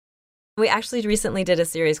We actually recently did a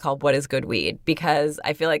series called What is Good Weed? Because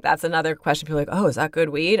I feel like that's another question. People are like, oh, is that good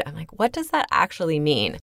weed? I'm like, what does that actually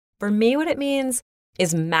mean? For me, what it means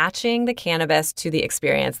is matching the cannabis to the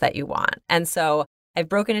experience that you want. And so I've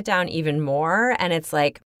broken it down even more. And it's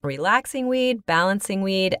like relaxing weed, balancing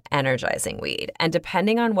weed, energizing weed. And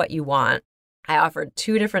depending on what you want, I offered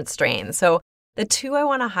 2 different strains. So the 2 I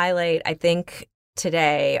want to highlight, I think,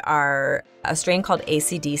 today are a strain called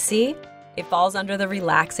AC/DC. It falls under the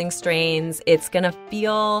relaxing strains. It's going to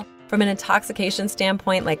feel, from an intoxication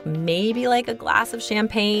standpoint, like maybe like a glass of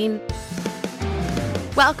champagne.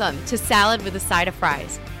 Welcome to Salad with a Side of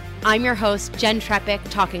Fries. I'm your host, Jen Trepic,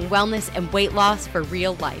 talking wellness and weight loss for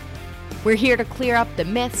real life. We're here to clear up the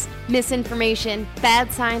myths, misinformation,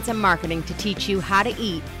 bad science, and marketing to teach you how to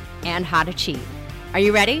eat and how to cheat. Are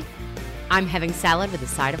you ready? I'm having salad with a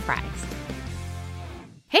side of fries.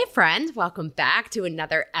 Hey friends, welcome back to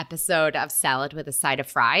another episode of Salad with a Side of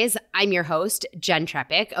Fries. I'm your host, Jen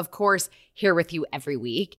Trepic, of course, here with you every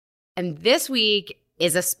week. And this week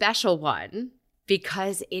is a special one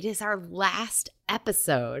because it is our last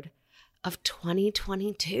episode of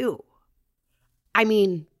 2022. I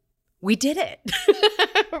mean, we did it,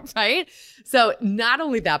 right? So not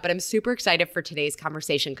only that, but I'm super excited for today's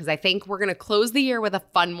conversation because I think we're going to close the year with a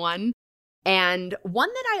fun one. And one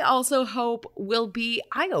that I also hope will be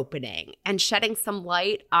eye-opening and shedding some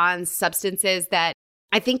light on substances that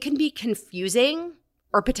I think can be confusing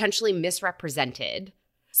or potentially misrepresented.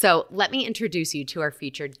 So let me introduce you to our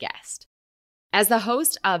featured guest. As the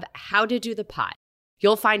host of How to Do the Pot,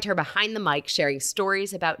 you'll find her behind the mic sharing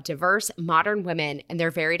stories about diverse modern women and their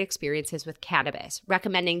varied experiences with cannabis,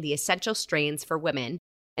 recommending the essential strains for women,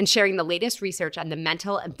 and sharing the latest research on the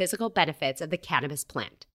mental and physical benefits of the cannabis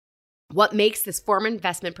plant. What makes this former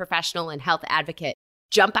investment professional and health advocate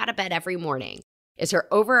jump out of bed every morning is her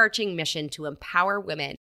overarching mission to empower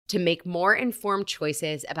women to make more informed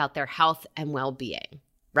choices about their health and well-being,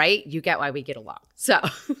 right? You get why we get along. So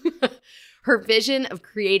her vision of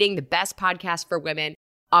creating the best podcast for women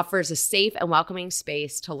offers a safe and welcoming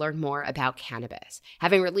space to learn more about cannabis.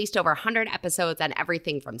 Having released over 100 episodes on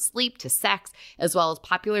everything from sleep to sex, as well as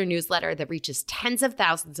popular newsletter that reaches tens of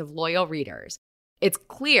thousands of loyal readers, it's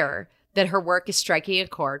clear that her work is striking a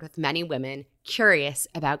chord with many women curious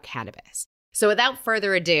about cannabis. So without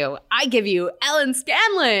further ado, I give you Ellen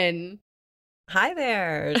Scanlon. Hi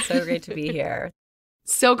there. So great to be here.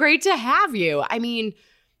 So great to have you. I mean,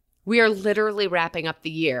 we are literally wrapping up the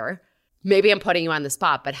year. Maybe I'm putting you on the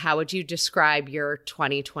spot, but how would you describe your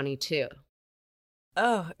 2022?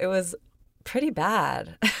 Oh, it was pretty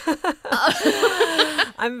bad.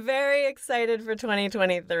 I'm very excited for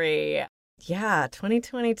 2023. Yeah,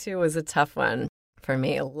 2022 was a tough one for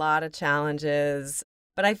me. A lot of challenges,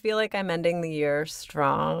 but I feel like I'm ending the year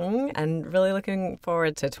strong and really looking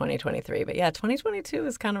forward to 2023. But yeah, 2022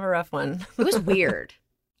 was kind of a rough one. It was weird.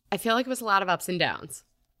 I feel like it was a lot of ups and downs.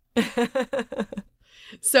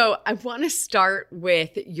 So I want to start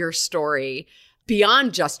with your story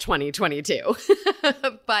beyond just 2022.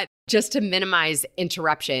 But just to minimize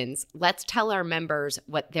interruptions, let's tell our members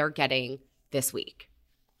what they're getting this week.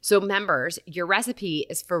 So members, your recipe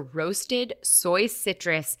is for roasted soy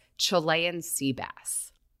citrus Chilean sea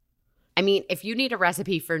bass. I mean, if you need a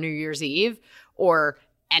recipe for New Year's Eve or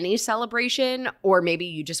any celebration, or maybe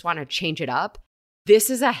you just want to change it up, this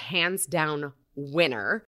is a hands down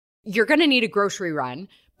winner. You're going to need a grocery run,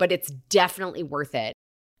 but it's definitely worth it.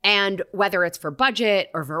 And whether it's for budget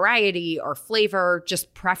or variety or flavor,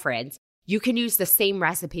 just preference, you can use the same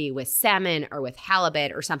recipe with salmon or with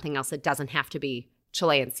halibut or something else that doesn't have to be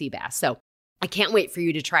Chilean sea bass. So I can't wait for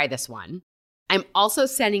you to try this one. I'm also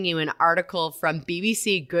sending you an article from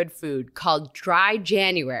BBC Good Food called Dry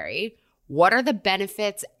January. What are the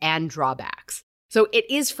benefits and drawbacks? So it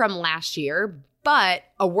is from last year, but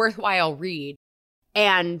a worthwhile read.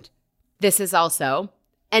 And this is also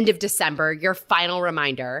end of December, your final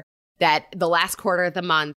reminder that the last quarter of the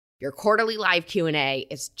month, your quarterly live Q&A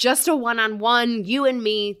is just a one-on-one, you and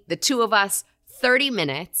me, the two of us, 30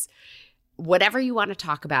 minutes. Whatever you want to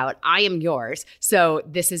talk about, I am yours. So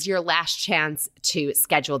this is your last chance to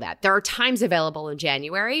schedule that. There are times available in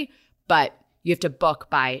January, but you have to book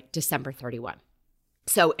by December 31.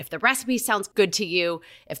 So if the recipe sounds good to you,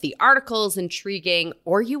 if the article is intriguing,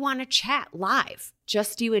 or you want to chat live,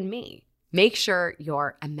 just you and me, make sure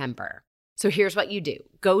you're a member. So here's what you do.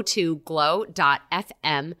 Go to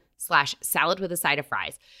glow.fm/salad with a side of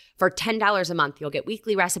fries. For $10 a month, you'll get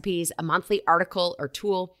weekly recipes, a monthly article or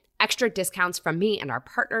tool, extra discounts from me and our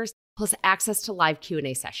partners, plus access to live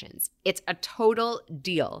Q&A sessions. It's a total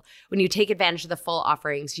deal. When you take advantage of the full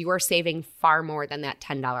offerings, you are saving far more than that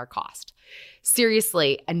 $10 cost.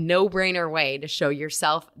 Seriously, a no-brainer way to show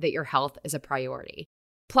yourself that your health is a priority.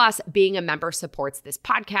 Plus, being a member supports this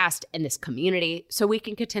podcast and this community, so we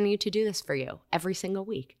can continue to do this for you every single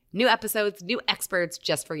week. New episodes, new experts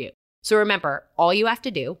just for you. So remember, all you have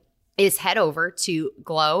to do is head over to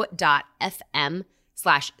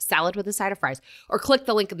glow.fm/salad with a side of fries, or click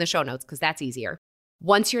the link in the show notes because that's easier.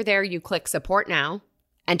 Once you're there, you click support now,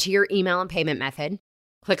 enter your email and payment method,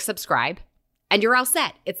 click subscribe, and you're all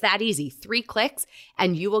set. It's that easy. 3 clicks,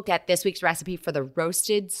 and you will get this week's recipe for the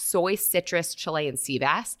roasted soy citrus Chilean sea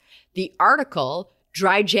bass, the article,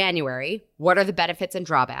 Dry January, What are the benefits and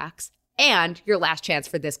drawbacks, and your last chance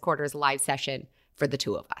for this quarter's live session for the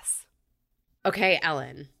 2 of us. Okay,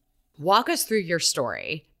 Ellen, walk us through your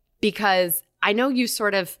story, because I know you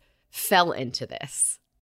sort of fell into this.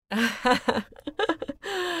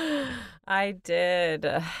 I did.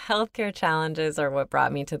 Healthcare challenges are what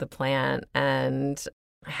brought me to the plant, and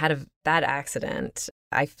I had a bad accident.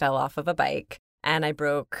 I fell off of a bike and I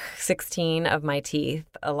broke 16 of my teeth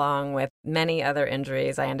along with many other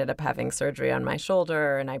injuries. I ended up having surgery on my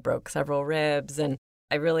shoulder and I broke several ribs, and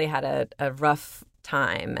I really had a rough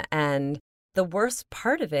time. And the worst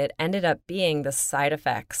part of it ended up being the side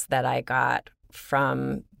effects that I got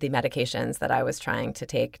from the medications that I was trying to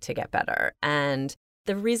take to get better. And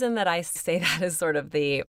the reason that I say that is sort of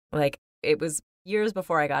it was years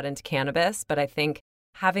before I got into cannabis, but I think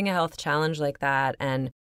having a health challenge like that and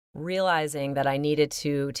realizing that I needed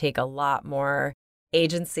to take a lot more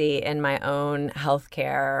agency in my own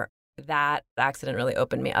healthcare, that accident really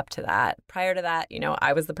opened me up to that. Prior to that,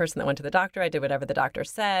 I was the person that went to the doctor. I did whatever the doctor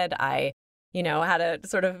said. I had a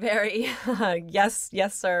sort of very yes,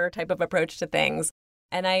 sir type of approach to things.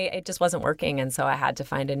 And it just wasn't working. And so I had to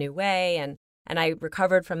find a new way. And I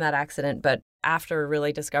recovered from that accident. But after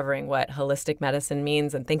really discovering what holistic medicine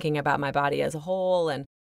means and thinking about my body as a whole and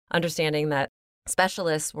understanding that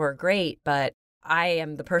specialists were great, but I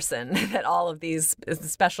am the person that all of these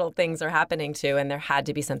special things are happening to. And there had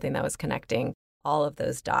to be something that was connecting all of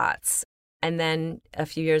those dots. And then a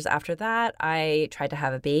few years after that, I tried to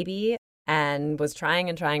have a baby and was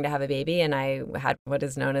trying to have a baby. And I had what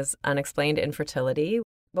is known as unexplained infertility.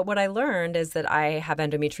 But what I learned is that I have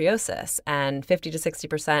endometriosis, and 50 to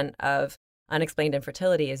 60% of unexplained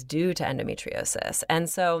infertility is due to endometriosis. And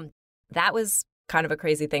so that was kind of a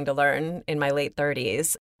crazy thing to learn in my late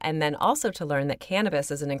 30s. And then also to learn that cannabis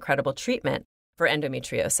is an incredible treatment for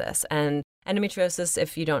endometriosis. And endometriosis,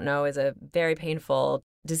 if you don't know, is a very painful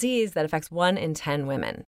disease that affects 1 in 10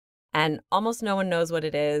 women. And almost no one knows what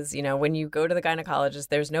it is. When you go to the gynecologist,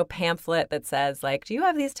 there's no pamphlet that says, do you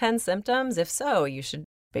have these 10 symptoms? If so, you should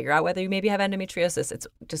figure out whether you maybe have endometriosis. It's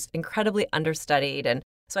just incredibly understudied. And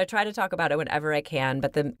so I try to talk about it whenever I can.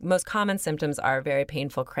 But the most common symptoms are very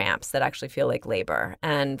painful cramps that actually feel like labor.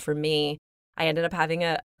 And for me, I ended up having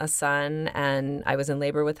a son, and I was in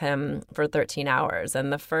labor with him for 13 hours.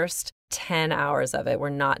 And the first 10 hours of it were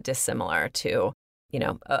not dissimilar to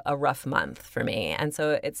a rough month for me. And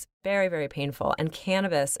so it's very, very painful. And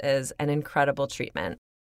cannabis is an incredible treatment.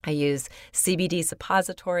 I use CBD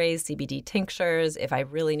suppositories, CBD tinctures. If I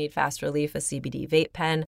really need fast relief, a CBD vape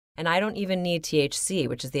pen. And I don't even need THC,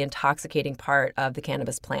 which is the intoxicating part of the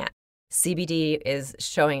cannabis plant. CBD is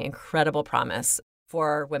showing incredible promise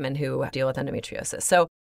for women who deal with endometriosis. So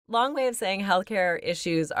long way of saying healthcare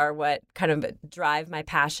issues are what kind of drive my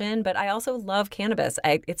passion, but I also love cannabis.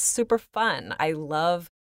 It's super fun. I love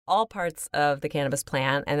all parts of the cannabis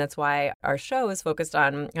plant, and that's why our show is focused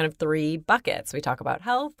on kind of 3 buckets. We talk about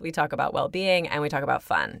health, we talk about well-being, and we talk about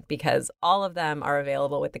fun, because all of them are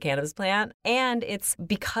available with the cannabis plant. And it's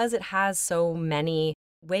because it has so many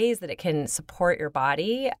ways that it can support your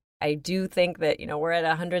body. I do think that, we're at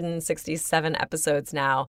 167 episodes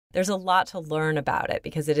now. There's a lot to learn about it,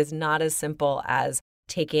 because it is not as simple as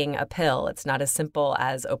taking a pill. It's not as simple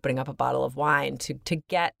as opening up a bottle of wine to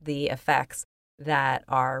get the effects that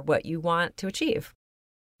are what you want to achieve.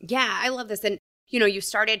 Yeah, I love this. And, you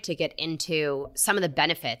started to get into some of the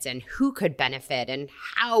benefits and who could benefit and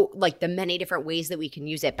how, the many different ways that we can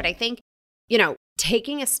use it. But I think,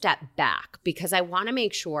 taking a step back, because I want to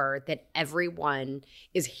make sure that everyone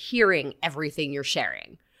is hearing everything you're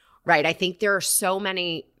sharing, right? I think there are so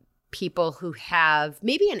many people who have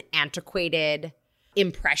maybe an antiquated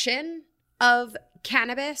impression of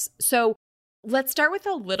cannabis. So let's start with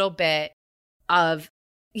a little bit of,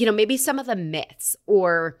 maybe some of the myths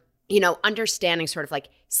or, understanding sort of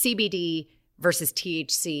CBD versus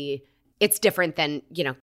THC. It's different than,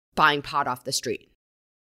 buying pot off the street.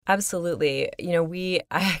 Absolutely.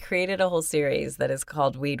 I created a whole series that is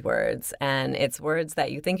called Weed Words, and it's words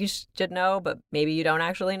that you think you should know, but maybe you don't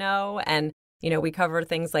actually know. And, we cover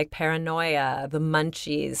things like paranoia, the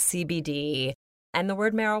munchies, CBD, and the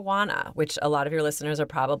word marijuana, which a lot of your listeners are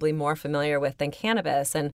probably more familiar with than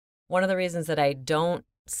cannabis. And one of the reasons that I don't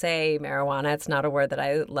say marijuana, it's not a word that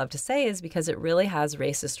I love to say, is because it really has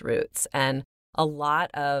racist roots. And a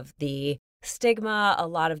lot of the stigma, a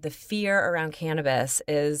lot of the fear around cannabis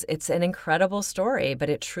it's an incredible story, but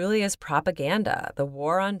it truly is propaganda. The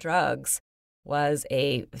war on drugs was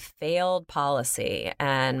a failed policy.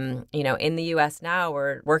 And, in the US now,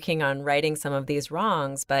 we're working on righting some of these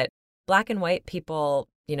wrongs, but Black and white people,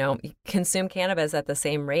 consume cannabis at the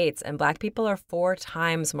same rates, and Black people are 4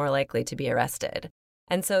 times more likely to be arrested.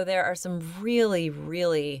 And so there are some really,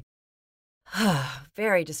 really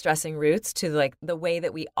very distressing roots to like the way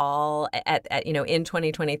that we all in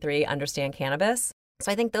 2023 understand cannabis.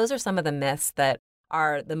 So I think those are some of the myths that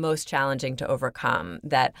are the most challenging to overcome,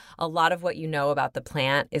 that a lot of what you know about the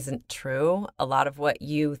plant isn't true. A lot of what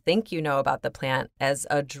you think you know about the plant as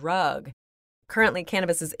a drug. Currently,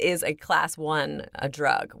 cannabis is a class 1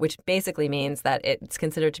 drug, which basically means that it's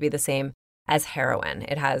considered to be the same as heroin.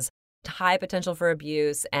 It has high potential for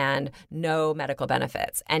abuse and no medical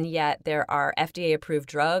benefits. And yet there are FDA-approved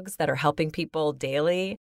drugs that are helping people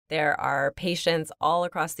daily. There are patients all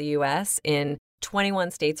across the U.S. in 21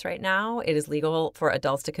 states right now. It is legal for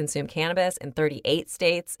adults to consume cannabis. In 38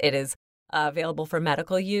 states, it is available for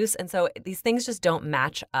medical use. And so these things just don't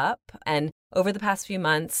match up. And over the past few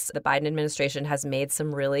months, the Biden administration has made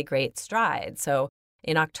some really great strides. So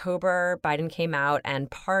in October, Biden came out and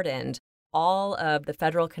pardoned all of the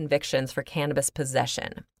federal convictions for cannabis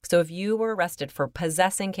possession. So if you were arrested for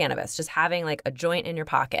possessing cannabis, just having like a joint in your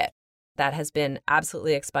pocket, that has been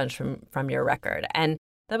absolutely expunged from your record. And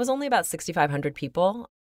that was only about 6,500 people.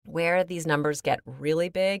 Where these numbers get really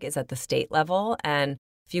big is at the state level. And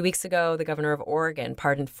a few weeks ago, the governor of Oregon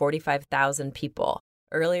pardoned 45,000 people.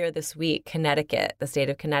 Earlier this week, Connecticut, the state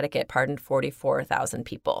of Connecticut, pardoned 44,000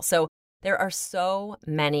 people. So there are so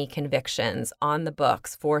many convictions on the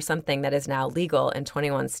books for something that is now legal in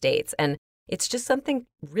 21 states. And it's just something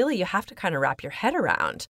really you have to kind of wrap your head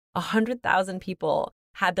around. 100,000 people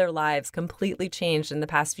had their lives completely changed in the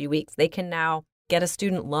past few weeks. They can now get a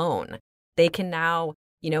student loan. They can now,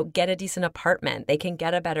 get a decent apartment. They can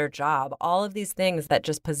get a better job. All of these things that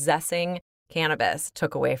just possessing cannabis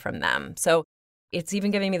took away from them. So it's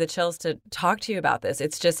even giving me the chills to talk to you about this.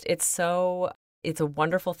 It's a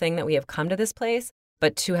wonderful thing that we have come to this place,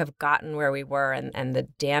 but to have gotten where we were and the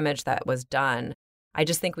damage that was done, I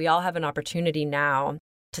just think we all have an opportunity now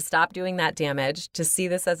to stop doing that damage, to see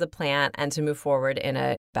this as a plant, and to move forward in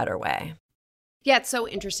a better way. Yeah, it's so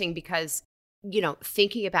interesting because,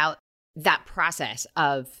 thinking about that process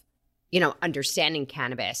of, understanding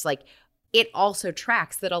cannabis, like it also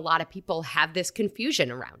tracks that a lot of people have this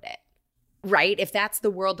confusion around it, right? If that's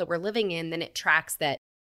the world that we're living in, then it tracks that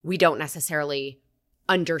we don't necessarily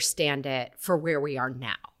understand it for where we are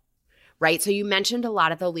now, right? So you mentioned a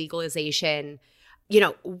lot of the legalization.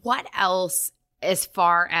 What else, as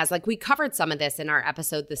far as like we covered some of this in our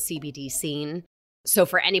episode, The CBD Scene. So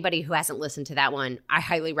for anybody who hasn't listened to that one, I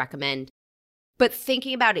highly recommend. But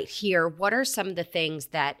thinking about it here, what are some of the things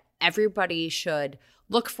that everybody should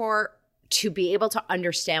look for to be able to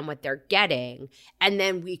understand what they're getting? And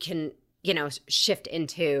then we can, shift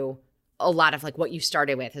into a lot of like what you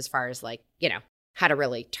started with as far as like, how to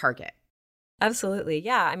really target. Absolutely.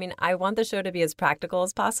 Yeah. I mean, I want the show to be as practical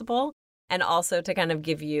as possible and also to kind of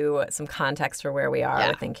give you some context for where we are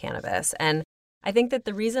within cannabis. And I think that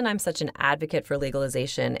the reason I'm such an advocate for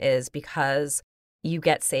legalization is because you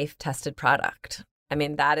get safe, tested product. I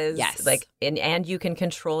mean, that is and you can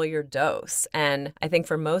control your dose. And I think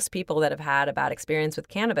for most people that have had a bad experience with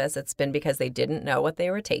cannabis, it's been because they didn't know what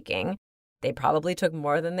they were taking. They probably took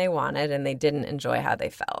more than they wanted and they didn't enjoy how they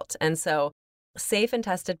felt. And so safe and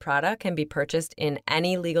tested product can be purchased in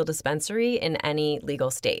any legal dispensary in any legal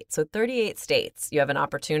state. So 38 states, you have an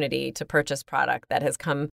opportunity to purchase product that has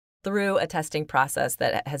come through a testing process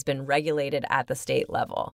that has been regulated at the state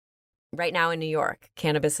level. Right now in New York,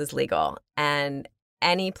 cannabis is legal. And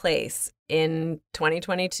any place in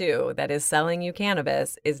 2022 that is selling you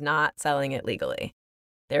cannabis is not selling it legally.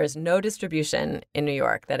 There is no distribution in New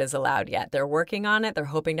York that is allowed yet. They're working on it. They're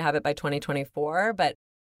hoping to have it by 2024. But,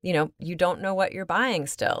 you don't know what you're buying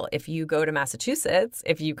still. If you go to Massachusetts,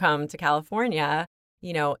 if you come to California,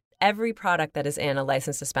 every product that is in a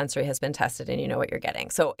licensed dispensary has been tested and you know what you're getting.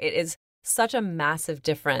 So it is such a massive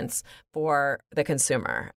difference for the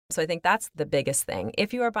consumer. So I think that's the biggest thing.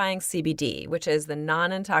 If you are buying CBD, which is the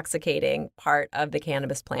non-intoxicating part of the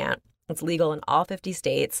cannabis plant, it's legal in all 50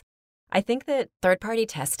 states. I think that third-party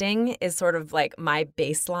testing is sort of like my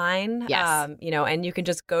baseline. Yes. And you can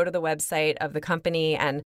just go to the website of the company,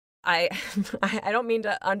 and I don't mean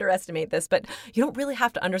to underestimate this, but you don't really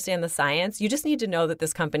have to understand the science. You just need to know that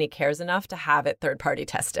this company cares enough to have it third-party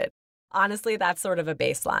tested. Honestly, that's sort of a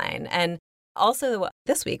baseline. And also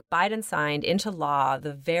this week, Biden signed into law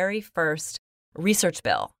the very first research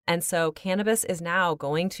bill. And so cannabis is now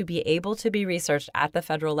going to be able to be researched at the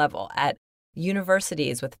federal level, at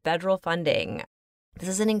universities with federal funding. This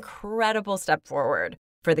is an incredible step forward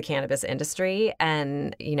for the cannabis industry.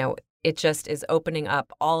 And, it just is opening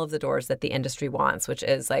up all of the doors that the industry wants, which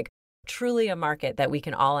is like truly a market that we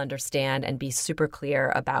can all understand and be super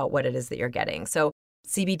clear about what it is that you're getting. So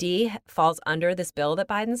CBD falls under this bill that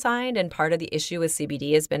Biden signed. And part of the issue with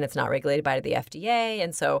CBD has been it's not regulated by the FDA.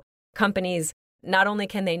 And so companies, not only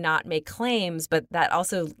can they not make claims, but that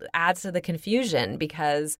also adds to the confusion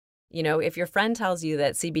because, if your friend tells you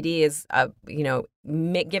that CBD is,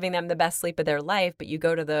 giving them the best sleep of their life, but you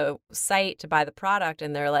go to the site to buy the product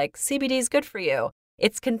and they're like, CBD is good for you.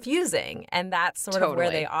 It's confusing. And that's sort of where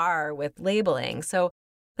they are with labeling. So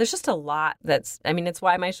there's just a lot it's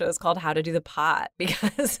why my show is called How to Do the Pot,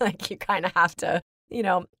 because you kind of have to, you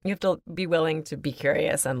have to be willing to be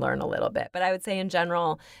curious and learn a little bit. But I would say in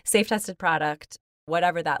general, safe tested product,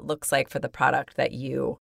 whatever that looks like for the product that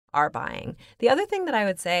you are buying. The other thing that I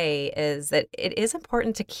would say is that it is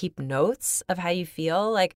important to keep notes of how you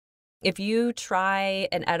feel. Like if you try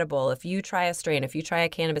an edible, if you try a strain, if you try a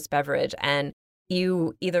cannabis beverage and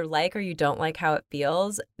you either like or you don't like how it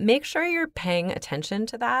feels, make sure you're paying attention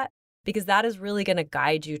to that because that is really going to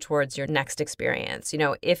guide you towards your next experience.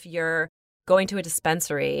 If you're going to a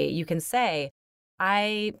dispensary, you can say,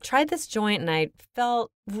 I tried this joint and I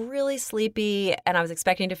felt really sleepy and I was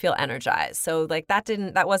expecting to feel energized. So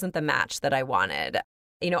that wasn't the match that I wanted.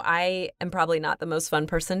 I am probably not the most fun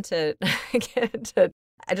person to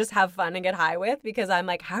I just have fun and get high with because I'm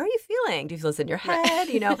like, how are you feeling? Do you feel this in your head?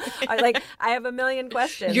 I have a million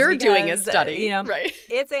questions. You're doing a study, right?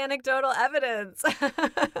 It's anecdotal evidence.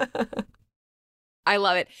 I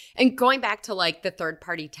love it. And going back to the third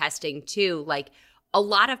party testing too, a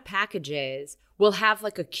lot of packages will have a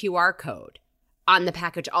QR code on the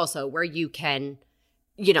package also where you can,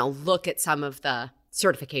 look at some of the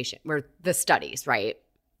certification where the studies, right?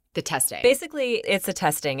 The testing. Basically, it's the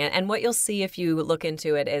testing. And what you'll see if you look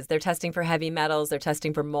into it is they're testing for heavy metals, they're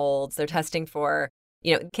testing for molds, they're testing for,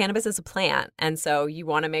 cannabis is a plant. And so you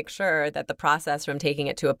want to make sure that the process from taking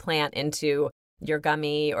it to a plant into your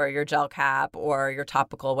gummy or your gel cap or your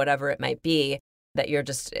topical, whatever it might be, that you're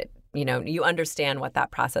just, you understand what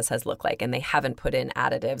that process has looked like. And they haven't put in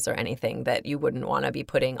additives or anything that you wouldn't want to be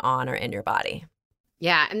putting on or in your body.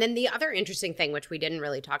 Yeah. And then the other interesting thing, which we didn't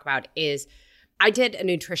really talk about, is I did a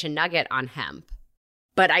nutrition nugget on hemp,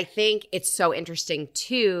 but I think it's so interesting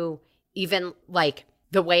too, even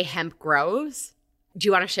the way hemp grows. Do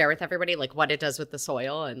you want to share with everybody what it does with the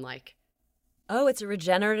soil and Oh, it's a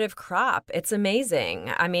regenerative crop. It's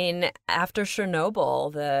amazing. I mean, after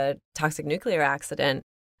Chernobyl, the toxic nuclear accident,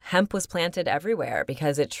 hemp was planted everywhere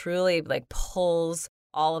because it truly pulls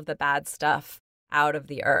all of the bad stuff out of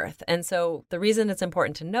the earth. And so the reason it's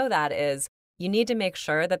important to know that is you need to make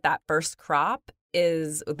sure that that first crop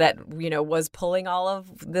was pulling all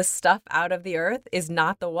of this stuff out of the earth is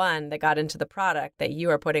not the one that got into the product that you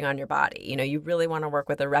are putting on your body. You really want to work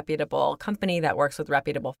with a reputable company that works with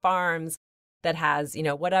reputable farms that has,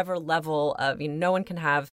 whatever level of, no one can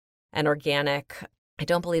have an organic. I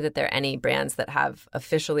don't believe that there are any brands that have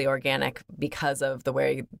officially organic because of the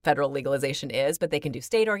way federal legalization is, but they can do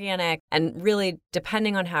state organic. And really,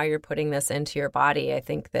 depending on how you're putting this into your body, I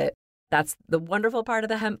think that that's the wonderful part of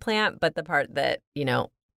the hemp plant. But the part that,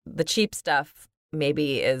 the cheap stuff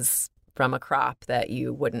maybe is from a crop that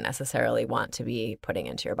you wouldn't necessarily want to be putting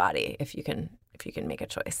into your body if you can make a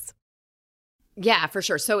choice. Yeah, for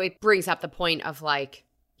sure. So it brings up the point of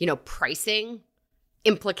pricing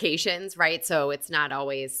implications, right? So it's not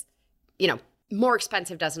always, more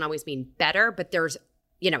expensive doesn't always mean better, but there's,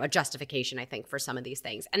 a justification, I think, for some of these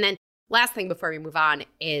things. And then last thing before we move on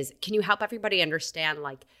is, can you help everybody understand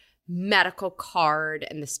medical card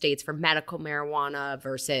and the states for medical marijuana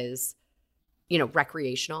versus,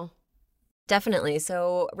 recreational? Definitely.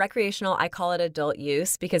 So recreational, I call it adult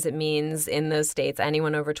use because it means in those states,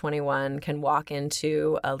 anyone over 21 can walk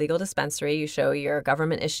into a legal dispensary. You show your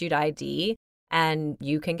government issued ID and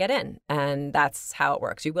you can get in. And that's how it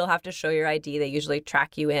works. You will have to show your ID. They usually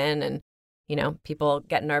track you in and, People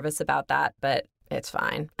get nervous about that, but it's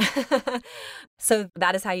fine. So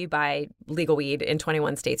that is how you buy legal weed in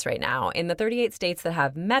 21 states right now. In the 38 states that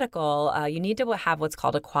have medical, you need to have what's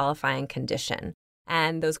called a qualifying condition.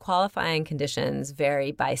 And those qualifying conditions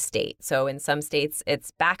vary by state. So in some states,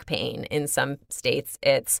 it's back pain. In some states,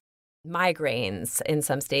 it's migraines. In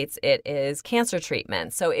some states, it is cancer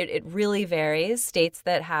treatment. So it really varies. States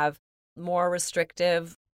that have more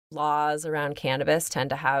restrictive laws around cannabis tend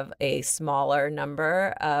to have a smaller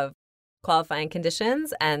number of qualifying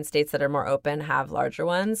conditions, and states that are more open have larger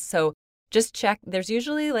ones. So just check. There's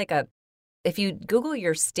usually if you Google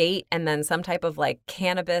your state and then some type of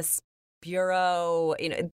cannabis bureau,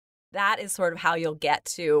 that is sort of how you'll get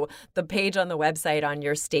to the page on the website on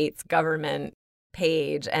your state's government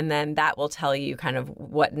page. And then that will tell you kind of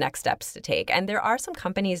what next steps to take. And there are some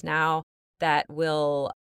companies now that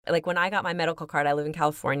will, when I got my medical card, I live in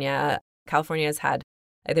California.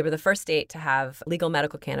 They were the first state to have legal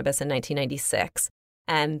medical cannabis in 1996.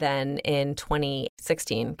 And then in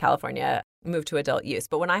 2016, California moved to adult use.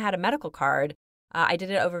 But when I had a medical card, I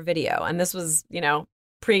did it over video. And this was,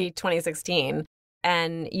 pre-2016.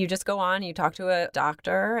 And you just go on, you talk to a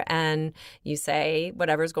doctor, and you say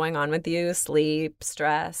whatever's going on with you, sleep,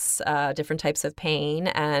 stress, different types of pain.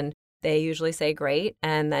 And they usually say great.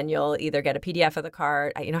 And then you'll either get a PDF of the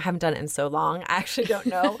card. I haven't done it in so long. I actually don't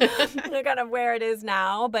know kind of where it is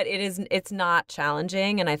now, but it's not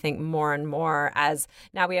challenging. And I think more and more, as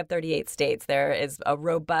now we have 38 states, there is a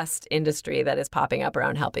robust industry that is popping up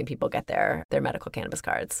around helping people get their medical cannabis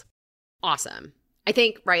cards. Awesome. I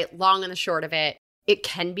think, right, long and the short of it, it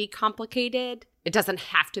can be complicated. It doesn't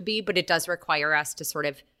have to be, but it does require us to sort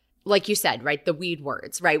of, like you said, right, the weed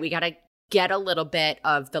words, right? We got to get a little bit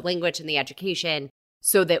of the language and the education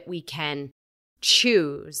so that we can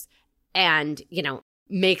choose and,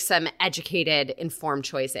 make some educated, informed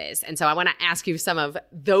choices. And so I want to ask you some of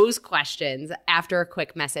those questions after a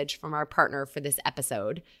quick message from our partner for this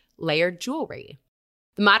episode, Layered Jewelry.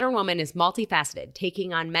 The modern woman is multifaceted,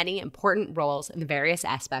 taking on many important roles in the various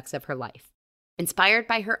aspects of her life. Inspired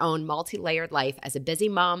by her own multi-layered life as a busy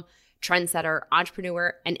mom, trendsetter,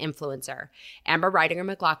 entrepreneur, and influencer, Amber Reidinger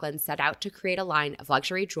McLaughlin set out to create a line of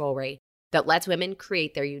luxury jewelry that lets women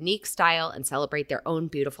create their unique style and celebrate their own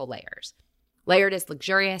beautiful layers. Layered is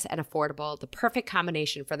luxurious and affordable, the perfect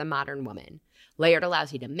combination for the modern woman. Layered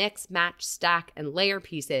allows you to mix, match, stack, and layer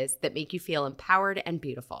pieces that make you feel empowered and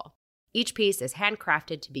beautiful. Each piece is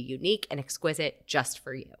handcrafted to be unique and exquisite just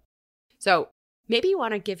for you. So maybe you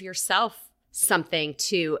want to give yourself something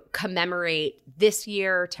to commemorate this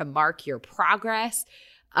year, to mark your progress,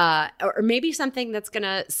 or maybe something that's going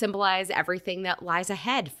to symbolize everything that lies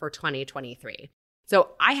ahead for 2023. So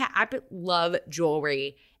I love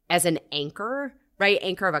jewelry as an anchor, right?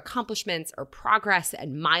 Anchor of accomplishments or progress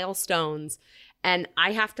and milestones. And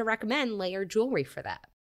I have to recommend Layered Jewelry for that.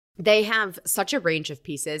 They have such a range of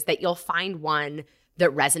pieces that you'll find one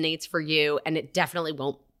that resonates for you, and it definitely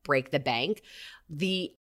won't break the bank.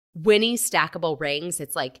 The Winnie stackable rings,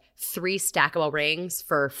 it's 3 stackable rings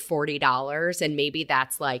for $40, and maybe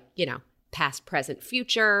that's past, present,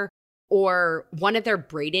 future. Or one of their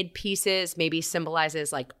braided pieces maybe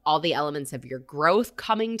symbolizes all the elements of your growth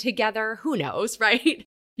coming together. Who knows, right?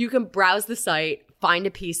 You can browse the site, find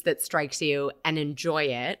a piece that strikes you, and enjoy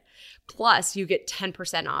it. Plus, you get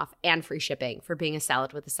 10% off and free shipping for being a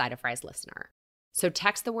Salad with a Side of Fries listener. So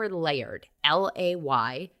text the word LAYERED,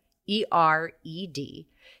 LAYERED,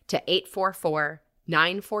 to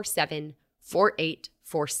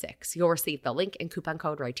 844-947-4846. You'll receive the link and coupon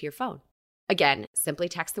code right to your phone. Again, simply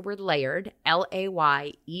text the word LAYERED,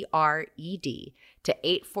 LAYERED, to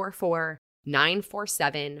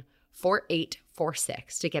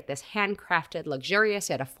 844-947-4846 to get this handcrafted, luxurious,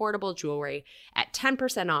 yet affordable jewelry at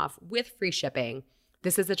 10% off with free shipping.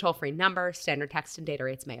 This is a toll-free number. Standard text and data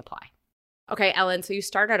rates may apply. Okay, Ellen, so you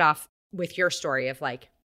started off with your story of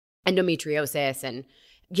endometriosis and,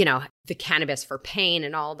 the cannabis for pain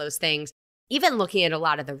and all those things. Even looking at a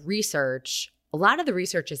lot of the research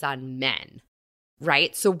is on men,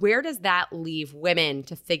 right? So where does that leave women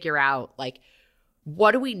to figure out,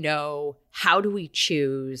 what do we know? How do we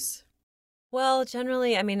choose? Well,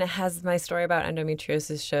 generally, as my story about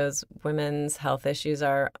endometriosis shows, women's health issues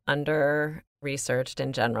are under-researched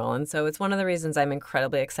in general. And so it's one of the reasons I'm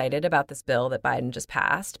incredibly excited about this bill that Biden just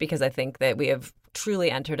passed, because I think that we have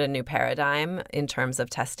truly entered a new paradigm in terms of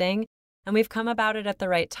testing. And we've come about it at the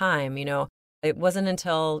right time. It wasn't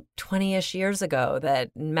until 20-ish years ago that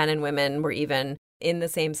men and women were even in the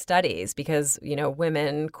same studies because,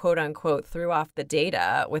 women, quote unquote, threw off the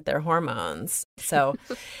data with their hormones. So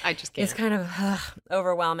I just can't. It's kind of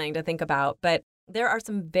overwhelming to think about. But there are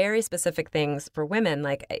some very specific things for women.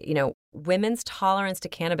 Like, women's tolerance to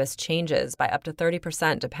cannabis changes by up to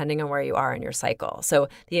 30% depending on where you are in your cycle. So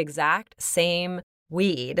the exact same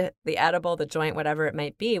weed, the edible, the joint, whatever it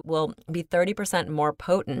might be, will be 30% more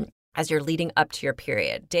potent as you're leading up to your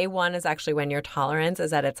period. Day 1 is actually when your tolerance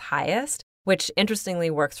is at its highest, which interestingly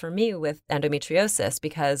works for me with endometriosis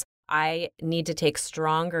because I need to take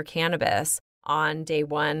stronger cannabis on day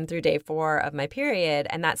 1 through day 4 of my period.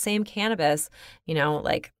 And that same cannabis,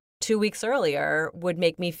 like 2 weeks earlier would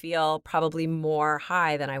make me feel probably more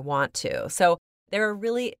high than I want to. So there are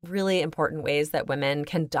really, really important ways that women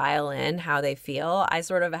can dial in how they feel. I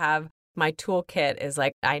sort of have my toolkit is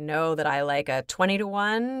like, I know that I like a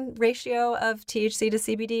 20-to-1 ratio of THC to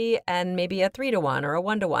CBD and maybe a 3-to-1 or a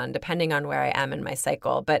 1-to-1, depending on where I am in my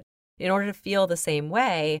cycle. But in order to feel the same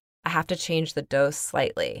way, I have to change the dose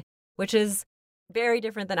slightly, which is very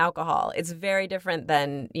different than alcohol. It's very different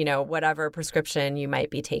than, whatever prescription you might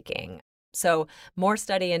be taking. So more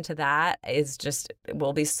study into that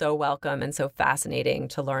will be so welcome and so fascinating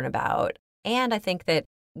to learn about. And I think that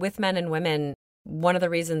with men and women, one of the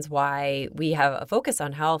reasons why we have a focus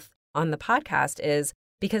on health on the podcast is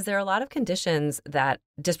because there are a lot of conditions that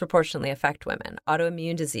disproportionately affect women.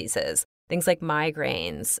 Autoimmune diseases, things like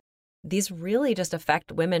migraines. These really just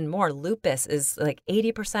affect women more. Lupus is like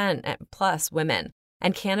 80% plus women.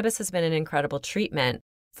 And cannabis has been an incredible treatment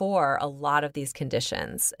for a lot of these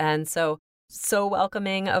conditions. And so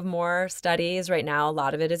welcoming of more studies right now. A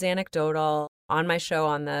lot of it is anecdotal. On my show,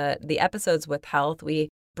 on the episodes with health, we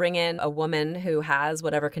bring in a woman who has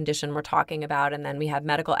whatever condition we're talking about. And then we have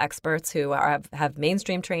medical experts who have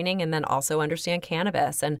mainstream training and then also understand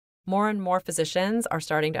cannabis. And more physicians are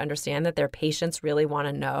starting to understand that their patients really want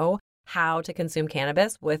to know how to consume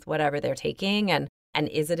cannabis with whatever they're taking. And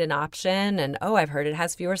is it an option? And, I've heard it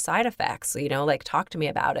has fewer side effects. Talk to me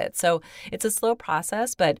about it. So it's a slow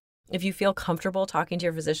process, but if you feel comfortable talking to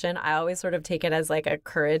your physician, I always sort of take it as like a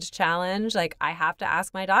courage challenge. Like I have to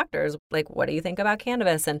ask my doctors, like, what do you think about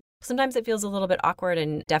cannabis? And sometimes it feels a little bit awkward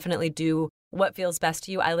and definitely do what feels best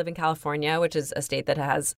to you. I live in California, which is a state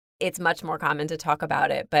that it's much more common to talk about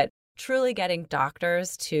it. But truly getting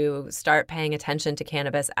doctors to start paying attention to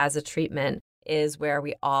cannabis as a treatment is where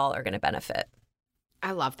we all are going to benefit.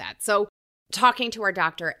 I love that. So talking to our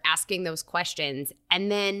doctor, asking those questions, and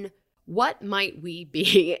then what might we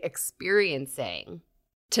be experiencing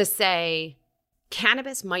to say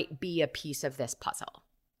cannabis might be a piece of this puzzle,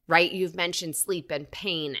 right? You've mentioned sleep and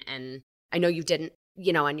pain, and I know you didn't,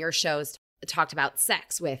 on your shows talked about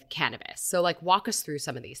sex with cannabis. So walk us through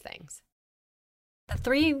some of these things. The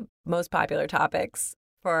 3 most popular topics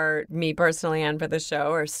for me personally and for the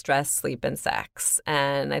show are stress, sleep, and sex.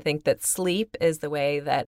 And I think that sleep is the way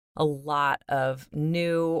that a lot of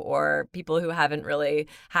new or people who haven't really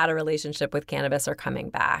had a relationship with cannabis are coming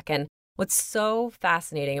back. And what's so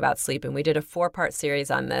fascinating about sleep, and we did a 4-part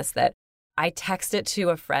series on this, that I text it to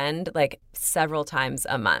a friend several times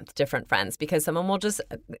a month, different friends, because someone will just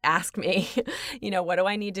ask me, what do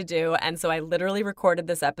I need to do? And so I literally recorded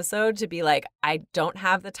this episode to be like, I don't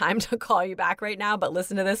have the time to call you back right now, but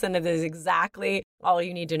listen to this and it is exactly all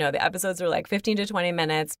you need to know. The episodes are 15 to 20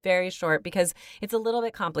 minutes, very short, because it's a little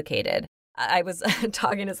bit complicated. I was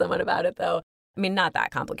talking to someone about it though. I mean, not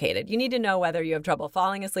that complicated. You need to know whether you have trouble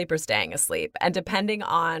falling asleep or staying asleep. And depending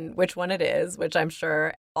on which one it is, which I'm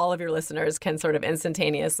sure all of your listeners can sort of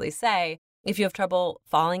instantaneously say, if you have trouble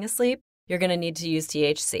falling asleep, you're going to need to use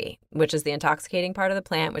THC, which is the intoxicating part of the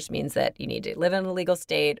plant, which means that you need to live in a legal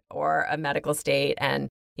state or a medical state. And,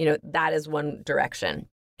 that is one direction.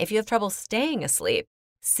 If you have trouble staying asleep,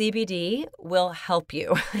 CBD will help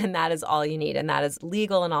you. And that is all you need. And that is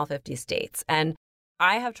legal in all 50 states. And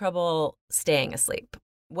I have trouble staying asleep.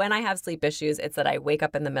 When I have sleep issues, it's that I wake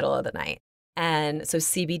up in the middle of the night. And so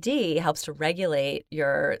CBD helps to regulate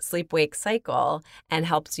your sleep-wake cycle and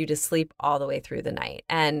helps you to sleep all the way through the night.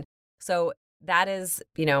 And so that is,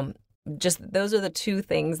 just those are the 2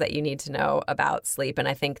 things that you need to know about sleep. And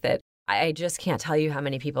I think that I just can't tell you how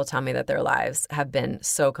many people tell me that their lives have been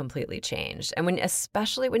so completely changed. And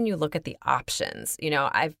especially when you look at the options,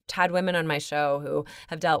 I've had women on my show who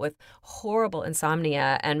have dealt with horrible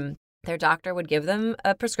insomnia, and their doctor would give them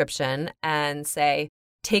a prescription and say,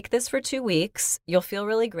 take this for 2 weeks, you'll feel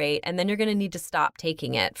really great, and then you're going to need to stop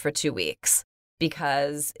taking it for 2 weeks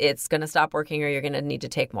because it's going to stop working or you're going to need to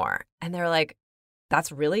take more. And they're like, that's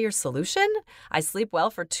really your solution? I sleep well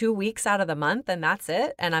for 2 weeks out of the month and that's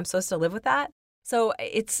it? And I'm supposed to live with that? So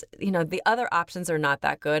it's, the other options are not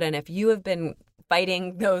that good. And if you have been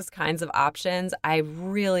fighting those kinds of options, I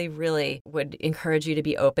really, really would encourage you to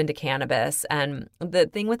be open to cannabis. And the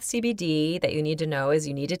thing with CBD that you need to know is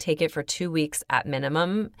you need to take it for 2 weeks at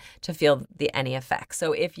minimum to feel any effects.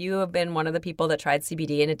 So if you have been one of the people that tried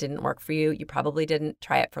CBD and it didn't work for you, you probably didn't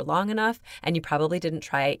try it for long enough, and you probably didn't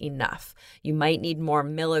try it enough. You might need more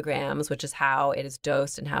milligrams, which is how it is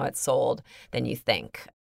dosed and how it's sold, than you think.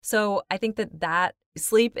 So I think that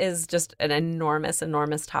sleep is just an enormous,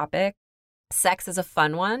 enormous topic. Sex is a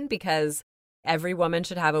fun one because every woman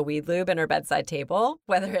should have a weed lube in her bedside table,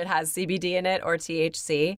 whether it has CBD in it or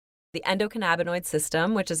THC. The endocannabinoid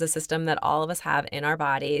system, which is a system that all of us have in our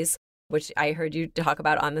bodies, which I heard you talk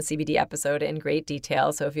about on the CBD episode in great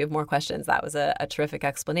detail. So if you have more questions, that was a terrific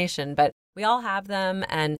explanation. But we all have them,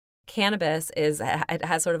 and cannabis it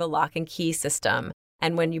has sort of a lock and key system.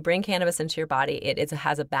 And when you bring cannabis into your body, it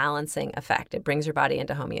has a balancing effect. It brings your body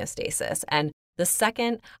into homeostasis. And the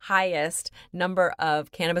second highest number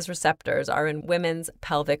of cannabis receptors are in women's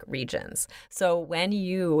pelvic regions. So when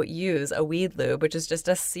you use a weed lube, which is just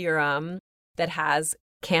a serum that has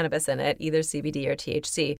cannabis in it, either CBD or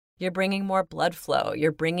THC, you're bringing more blood flow.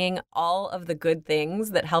 You're bringing all of the good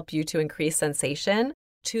things that help you to increase sensation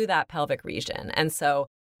to that pelvic region. And so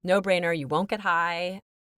no brainer, you won't get high.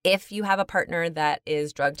 If you have a partner that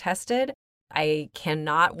is drug tested, I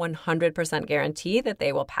cannot 100% guarantee that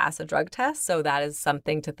they will pass a drug test. So that is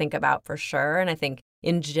something to think about for sure. And I think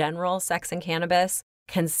in general, sex and cannabis,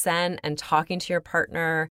 consent and talking to your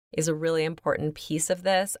partner is a really important piece of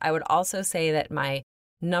this. I would also say that my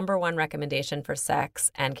number one recommendation for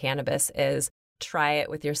sex and cannabis is try it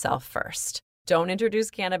with yourself first. Don't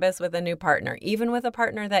introduce cannabis with a new partner, even with a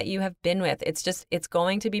partner that you have been with. It's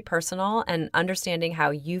going to be personal, and understanding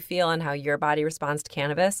how you feel and how your body responds to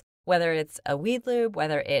cannabis, whether it's a weed lube,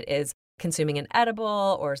 whether it is consuming an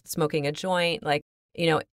edible or smoking a joint,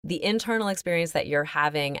 the internal experience that you're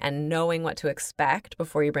having and knowing what to expect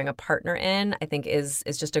before you bring a partner in, I think is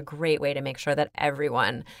just a great way to make sure that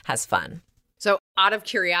everyone has fun. So out of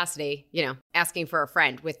curiosity, asking for a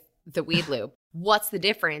friend with the weed lube, what's the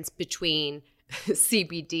difference between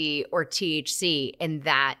CBD or THC in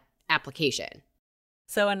that application?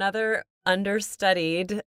 So another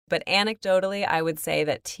understudied, but anecdotally, I would say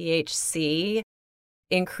that THC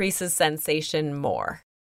increases sensation more.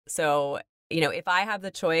 So, if I have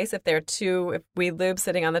the choice, if there are two weed lubes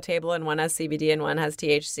sitting on the table and one has CBD and one has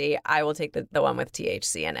THC, I will take the one with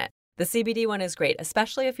THC in it. The CBD one is great,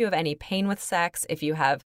 especially if you have any pain with sex, if you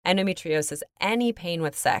have endometriosis, any pain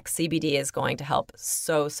with sex, CBD is going to help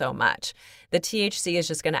so, so much. The THC is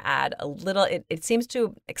just going to add a little, it seems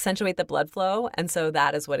to accentuate the blood flow. And so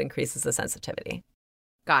that is what increases the sensitivity.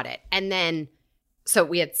 Got it. And then, so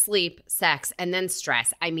we had sleep, sex, and then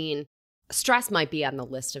stress. I mean, stress might be on the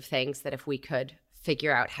list of things that if we could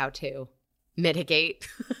figure out how to mitigate,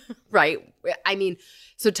 right? I mean,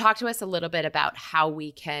 so talk to us a little bit about how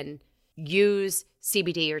we can use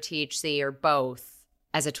CBD or THC or both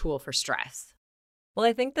as a tool for stress. Well,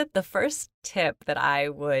 I think that the first tip that I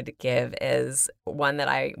would give is one that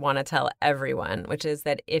I want to tell everyone, which is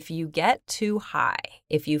that if you get too high,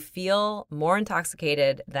 if you feel more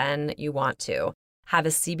intoxicated than you want to, have a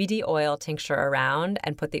CBD oil tincture around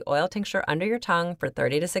and put the oil tincture under your tongue for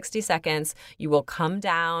 30 to 60 seconds. You will come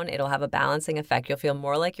down. It'll have a balancing effect. You'll feel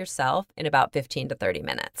more like yourself in about 15 to 30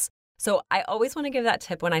 minutes. So I always want to give that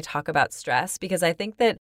tip when I talk about stress, because I think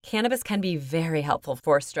that cannabis can be very helpful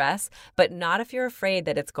for stress, but not if you're afraid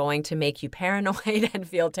that it's going to make you paranoid and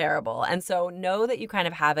feel terrible. And so know that you kind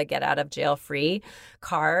of have a get out of jail free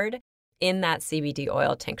card in that CBD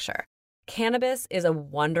oil tincture. Cannabis is a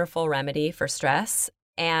wonderful remedy for stress,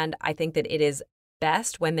 and I think that it is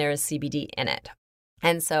best when there is CBD in it.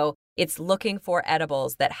 And so it's looking for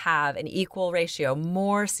edibles that have an equal ratio,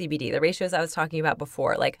 more CBD, the ratios I was talking about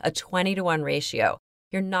before, like a 20-to-1 ratio.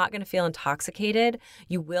 You're not going to feel intoxicated.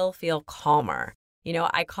 You will feel calmer.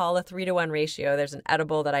 I call a 3-to-1 ratio. There's an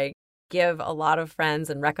edible that I give a lot of friends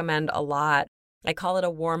and recommend a lot. I call it a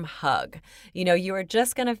warm hug. You are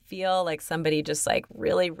just going to feel like somebody just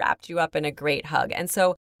really wrapped you up in a great hug. And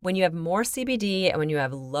so when you have more CBD and when you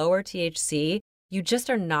have lower THC, you just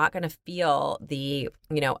are not going to feel the,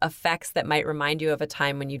 effects that might remind you of a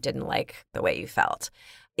time when you didn't like the way you felt.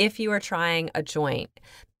 If you are trying a joint,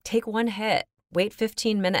 take one hit. Wait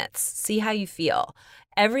 15 minutes, see how you feel.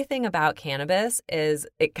 Everything about cannabis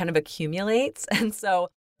it kind of accumulates. And so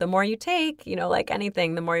the more you take, like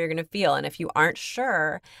anything, the more you're going to feel. And if you aren't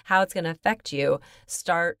sure how it's going to affect you,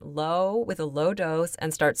 start low with a low dose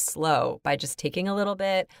and start slow by just taking a little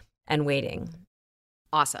bit and waiting.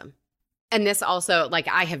 Awesome. And this also,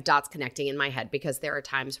 I have dots connecting in my head because there are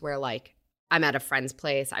times where I'm at a friend's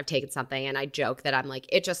place, I've taken something, and I joke that I'm like,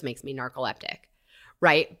 it just makes me narcoleptic,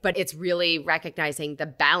 right? But it's really recognizing the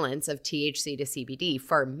balance of THC to CBD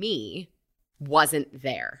for me wasn't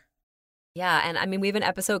there. Yeah. And I mean, we have an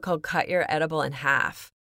episode called Cut Your Edible in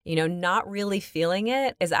Half. Not really feeling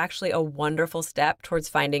it is actually a wonderful step towards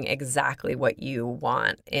finding exactly what you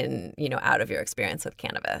want out of your experience with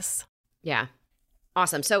cannabis. Yeah.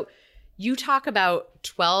 Awesome. So you talk about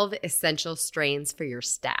 12 essential strains for your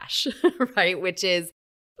stash, right? Which is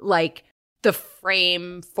like the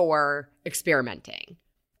frame for experimenting,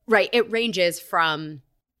 right? It ranges from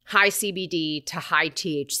high CBD to high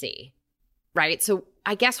THC, right? So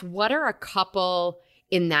I guess what are a couple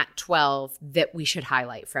in that 12 that we should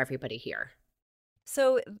highlight for everybody here?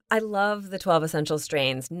 So I love the 12 essential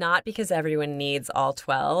strains, not because everyone needs all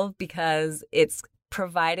 12, because it's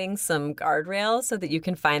providing some guardrails so that you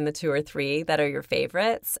can find the 2 or 3 that are your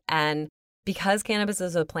favorites. And because cannabis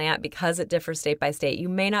is a plant, because it differs state by state, you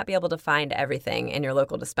may not be able to find everything in your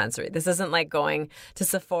local dispensary. This isn't like going to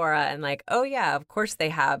Sephora and like, oh yeah, of course they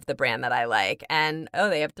have the brand that I like. And oh,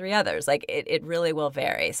 they have 3 others. Like it really will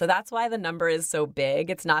vary. So that's why the number is so big.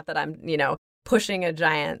 It's not that I'm, pushing a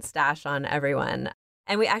giant stash on everyone.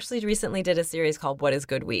 And we actually recently did a series called What is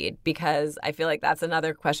Good Weed? Because I feel like that's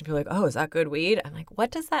another question. People are like, oh, is that good weed? I'm like,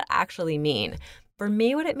 what does that actually mean? For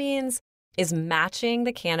me, what it means is matching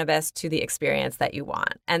the cannabis to the experience that you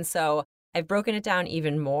want. And so I've broken it down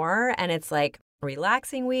even more. And it's like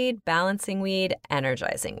relaxing weed, balancing weed,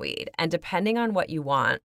 energizing weed. And depending on what you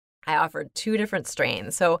want, I offered 2 different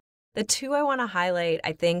strains. So the 2 I want to highlight,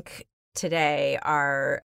 I think, today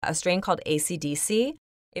are a strain called AC/DC.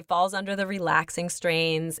 It falls under the relaxing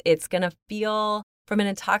strains. It's going to feel, from an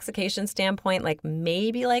intoxication standpoint, like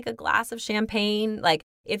maybe like a glass of champagne. Like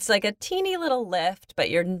it's like a teeny little lift, but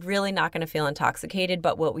you're really not going to feel intoxicated.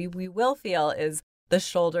 But what we will feel is the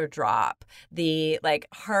shoulder drop, the like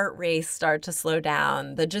heart race start to slow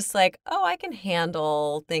down, the just like, oh, I can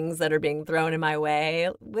handle things that are being thrown in my way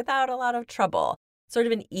without a lot of trouble. Sort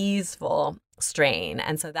of an easeful strain.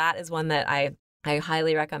 And so that is one that I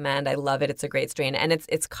highly recommend. I love it. It's a great strain, and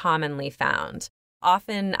it's commonly found.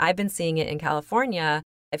 Often I've been seeing it in California.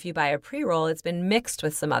 If you buy a pre-roll, it's been mixed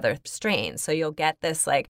with some other strains. So you'll get this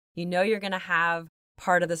like, you're going to have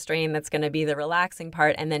part of the strain that's going to be the relaxing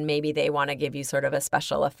part, and then maybe they want to give you sort of a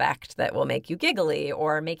special effect that will make you giggly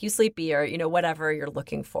or make you sleepy or, whatever you're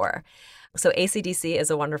looking for. So AC/DC is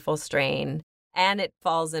a wonderful strain. And it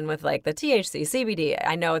falls in with like the THC, CBD.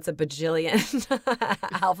 I know it's a bajillion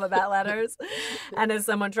alphabet letters. And as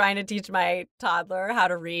someone trying to teach my toddler how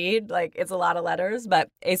to read, like it's a lot of letters, but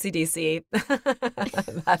AC/DC,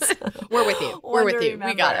 that's We're with you. We're with you.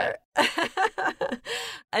 We got it.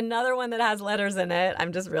 Another one that has letters in it,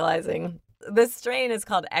 I'm just realizing. This strain is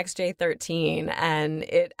called XJ13, and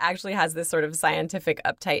it actually has this sort of scientific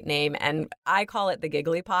uptight name. And I call it the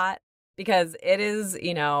giggly pot. Because it is,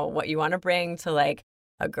 what you want to bring to like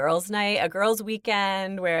a girls' night, a girls'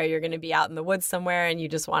 weekend where you're going to be out in the woods somewhere and you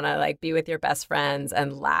just want to like be with your best friends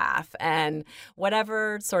and laugh, and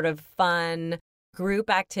whatever sort of fun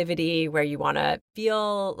group activity where you want to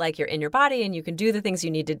feel like you're in your body and you can do the things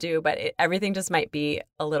you need to do, but everything just might be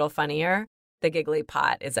a little funnier. The giggly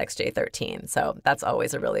pot is XJ13. So that's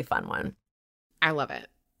always a really fun one. I love it.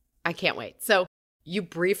 I can't wait. So you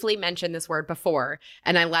briefly mentioned this word before,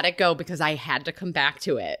 and I let it go because I had to come back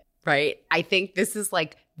to it, right? I think this is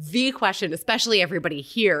like the question, especially everybody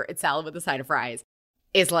here at Salad with a Side of Fries,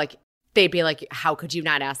 is like, they'd be like, how could you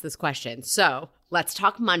not ask this question? So let's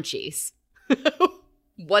talk munchies.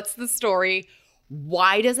 What's the story?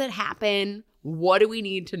 Why does it happen? What do we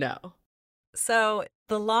need to know? So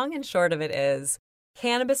the long and short of it is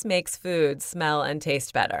cannabis makes food smell and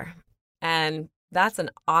taste better. And that's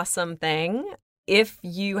an awesome thing. If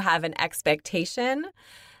you have an expectation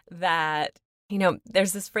that,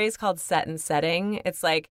 there's this phrase called set and setting. It's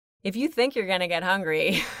like, if you think you're going to get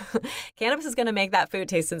hungry, cannabis is going to make that food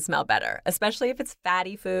taste and smell better, especially if it's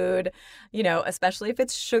fatty food, especially if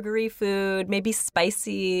it's sugary food, maybe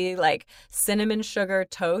spicy, like cinnamon sugar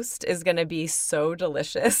toast is going to be so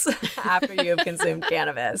delicious after you have consumed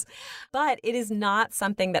cannabis. But it is not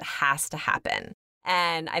something that has to happen.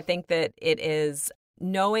 And I think that it is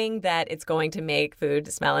knowing that it's going to make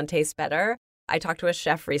food smell and taste better. I talked to a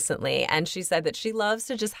chef recently, and she said that she loves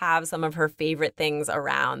to just have some of her favorite things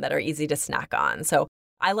around that are easy to snack on. So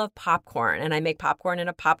I love popcorn, and I make popcorn in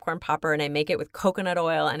a popcorn popper, and I make it with coconut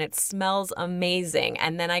oil, and it smells amazing.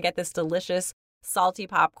 And then I get this delicious salty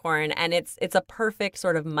popcorn, and it's a perfect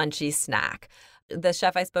sort of munchy snack. The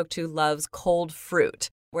chef I spoke to loves cold fruit,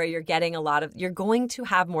 where you're getting you're going to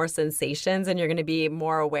have more sensations, and you're going to be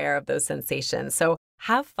more aware of those sensations. So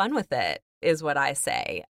have fun with it. is what I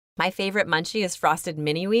say. My favorite munchie is Frosted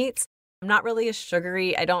Mini Wheats. I'm not really a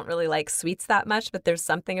sugary, I don't really like sweets that much, but there's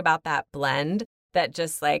something about that blend that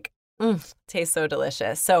just like tastes so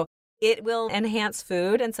delicious. So it will enhance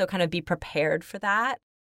food, and so kind of be prepared for that.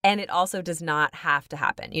 And it also does not have to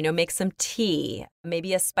happen. Make some tea,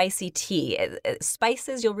 maybe a spicy tea.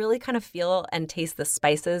 Spices, you'll really kind of feel and taste the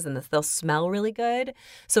spices, and they'll smell really good.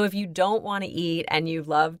 So if you don't want to eat and you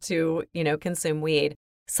love to, consume weed,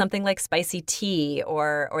 something like spicy tea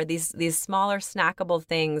or these smaller snackable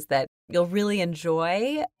things that you'll really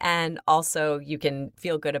enjoy, and also you can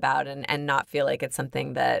feel good about and not feel like it's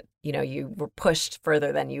something that, you were pushed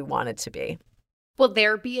further than you wanted to be. Will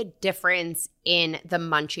there be a difference in the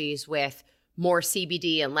munchies with more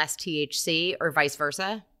CBD and less THC, or vice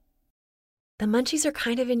versa? The munchies are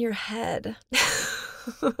kind of in your head.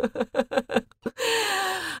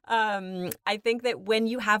 I think that when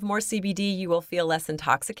you have more CBD, you will feel less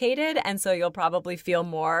intoxicated. And so you'll probably feel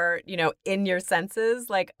more, in your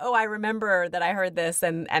senses, like, oh, I remember that I heard this.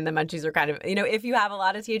 And the munchies are kind of, if you have a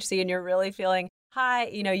lot of THC and you're really feeling high,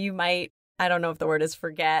 you might, I don't know if the word is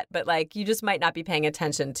forget, but like you just might not be paying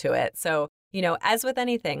attention to it. So, as with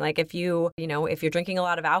anything, like if you're drinking a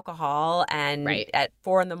lot of alcohol and at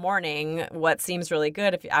 4 a.m, what seems really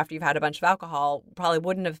good after you've had a bunch of alcohol probably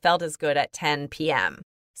wouldn't have felt as good at 10 p.m.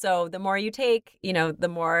 So the more you take, the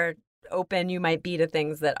more open you might be to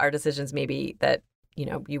things that are decisions maybe that,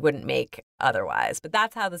 you wouldn't make otherwise. But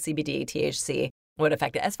that's how the CBD, THC would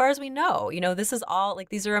affect it. As far as we know, this is all like,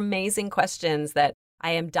 these are amazing questions that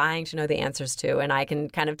I am dying to know the answers to. And I can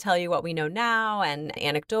kind of tell you what we know now and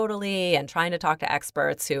anecdotally and trying to talk to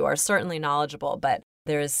experts who are certainly knowledgeable, but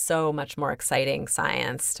there is so much more exciting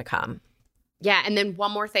science to come. Yeah. And then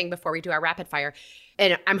one more thing before we do our rapid fire,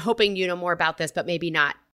 and I'm hoping you know more about this, but maybe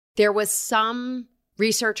not. There was some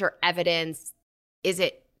research or evidence, is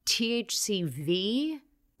it THCV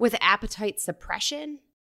with appetite suppression?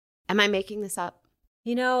 Am I making this up?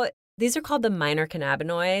 These are called the minor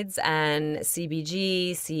cannabinoids, and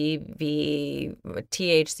CBG, CV,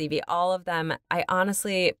 THCV, all of them.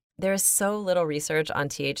 There is so little research on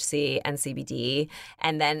THC and CBD,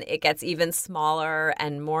 and then it gets even smaller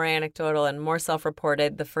and more anecdotal and more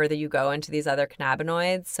self-reported the further you go into these other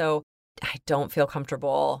cannabinoids. So I don't feel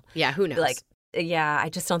comfortable. Yeah, who knows? I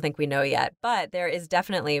just don't think we know yet. But there is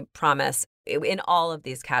definitely promise in all of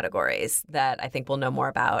these categories that I think we'll know more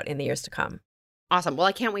about in the years to come. Awesome. Well,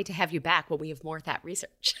 I can't wait to have you back when we have more of that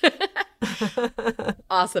research.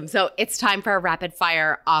 Awesome. So it's time for our rapid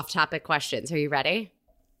fire off-topic questions. Are you ready?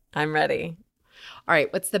 I'm ready. All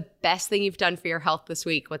right. What's the best thing you've done for your health this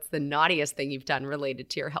week? What's the naughtiest thing you've done related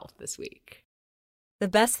to your health this week? The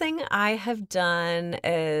best thing I have done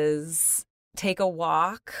is take a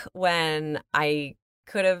walk when I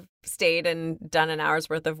could have stayed and done an hour's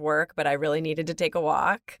worth of work, but I really needed to take a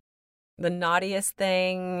walk. The naughtiest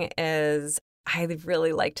thing is I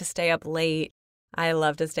really like to stay up late. I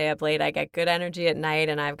love to stay up late. I get good energy at night,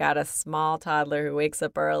 and I've got a small toddler who wakes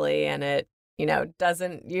up early, and it,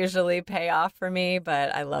 doesn't usually pay off for me,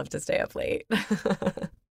 but I love to stay up late.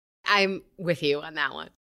 I'm with you on that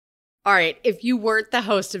one. All right. If you weren't the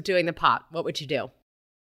host of Doing the Pot, what would you do?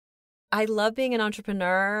 I love being an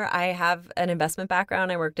entrepreneur. I have an investment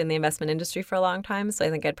background. I worked in the investment industry for a long time, so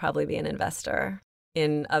I think I'd probably be an investor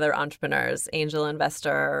in other entrepreneurs, angel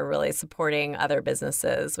investor, really supporting other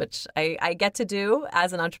businesses, which I get to do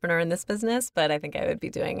as an entrepreneur in this business, but I think I would be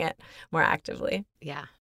doing it more actively. Yeah.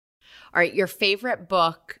 All right. Your favorite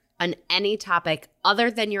book on any topic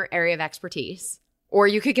other than your area of expertise, or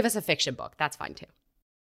you could give us a fiction book. That's fine too.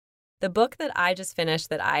 The book that I just finished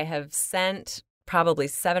that I have sent probably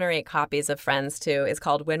 7 or 8 copies of friends to is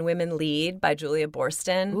called When Women Lead by Julia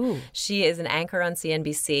Boorstin. Ooh. She is an anchor on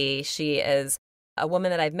CNBC. She is a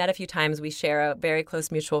woman that I've met a few times. We share a very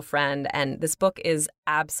close mutual friend, and this book is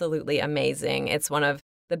absolutely amazing. It's one of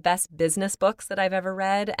the best business books that I've ever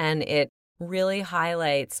read, and it really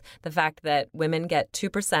highlights the fact that women get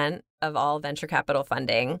 2% of all venture capital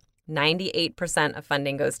funding. 98% of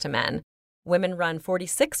funding goes to men. Women run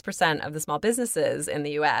 46% of the small businesses in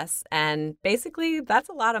the U.S., and basically that's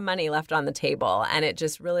a lot of money left on the table, and it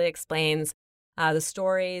just really explains the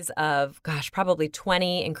stories of, probably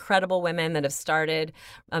 20 incredible women that have started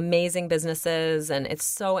amazing businesses. And it's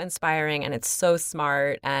so inspiring and it's so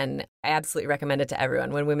smart. And I absolutely recommend it to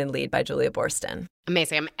everyone. When Women Lead by Julia Boorstin.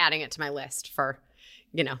 Amazing. I'm adding it to my list for,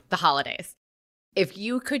 the holidays. If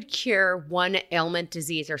you could cure one ailment,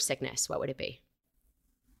 disease, or sickness, what would it be?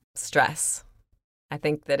 Stress. I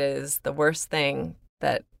think that is the worst thing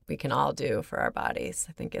that we can all do for our bodies.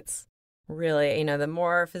 I think it's Really, the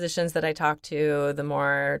more physicians that I talk to, the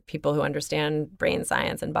more people who understand brain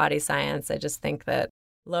science and body science, I just think that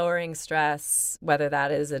lowering stress, whether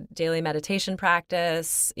that is a daily meditation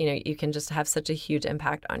practice, you can just have such a huge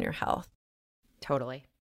impact on your health. Totally.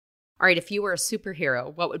 All right, if you were a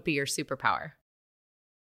superhero, what would be your superpower?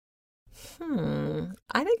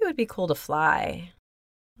 I think it would be cool to fly.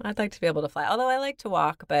 I'd like to be able to fly, although I like to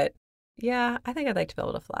walk, but yeah, I think I'd like to be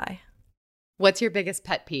able to fly. What's your biggest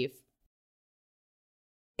pet peeve?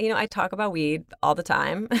 I talk about weed all the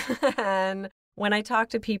time. And when I talk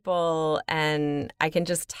to people and I can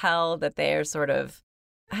just tell that they're sort of,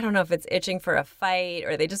 I don't know if it's itching for a fight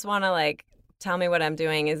or they just want to tell me what I'm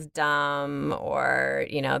doing is dumb or,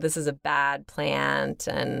 this is a bad plant.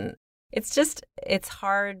 And it's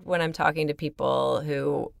hard when I'm talking to people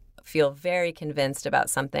who feel very convinced about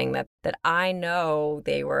something that I know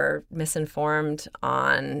they were misinformed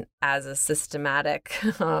on as a systematic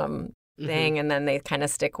thing, and then they kind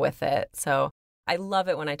of stick with it. So I love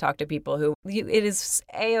it when I talk to people who it is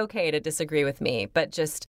A-okay to disagree with me, but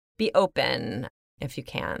just be open if you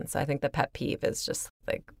can. So I think the pet peeve is just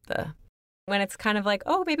when it's kind of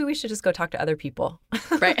oh, maybe we should just go talk to other people.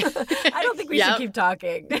 Right. I don't think we should keep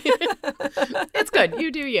talking. It's good.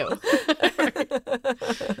 You do you.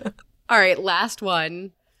 All right. Last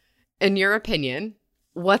one. In your opinion,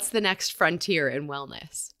 what's the next frontier in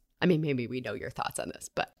wellness? I mean, maybe we know your thoughts on this,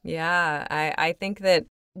 but. Yeah, I think that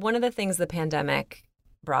one of the things the pandemic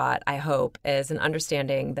brought, I hope, is an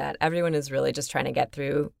understanding that everyone is really just trying to get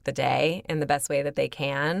through the day in the best way that they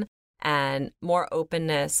can, and more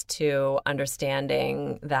openness to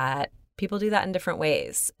understanding that people do that in different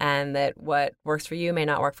ways and that what works for you may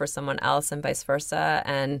not work for someone else and vice versa.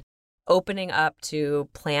 And opening up to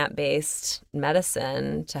plant-based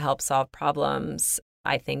medicine to help solve problems,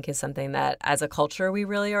 I think, is something that as a culture we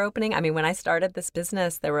really are opening. I mean, when I started this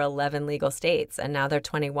business, there were 11 legal states and now they're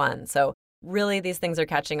 21. So really these things are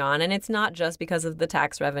catching on. And it's not just because of the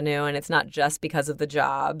tax revenue and it's not just because of the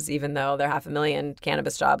jobs, even though there are 500,000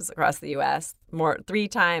 cannabis jobs across the U.S., 3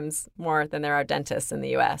 times more than there are dentists in the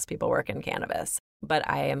U.S. People work in cannabis. But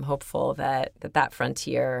I am hopeful that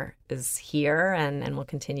frontier is here and will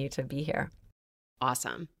continue to be here.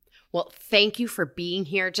 Awesome. Well, thank you for being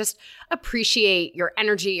here. Just appreciate your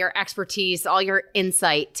energy, your expertise, all your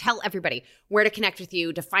insight. Tell everybody where to connect with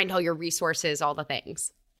you, to find all your resources, all the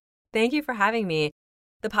things. Thank you for having me.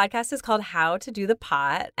 The podcast is called How to Do the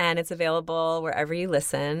Pot, and it's available wherever you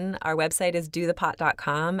listen. Our website is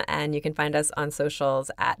dothepot.com, and you can find us on socials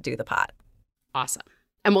at dothepot. Awesome.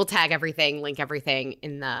 And we'll tag everything, link everything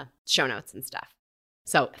in the show notes and stuff.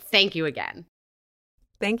 So thank you again.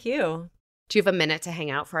 Thank you. Do you have a minute to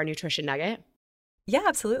hang out for our nutrition nugget? Yeah,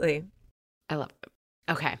 absolutely. I love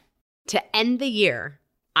it. Okay. To end the year,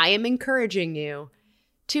 I am encouraging you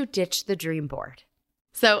to ditch the dream board.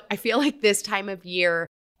 So I feel like this time of year,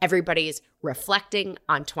 everybody's reflecting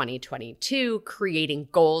on 2022, creating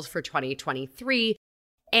goals for 2023.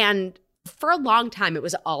 And for a long time, it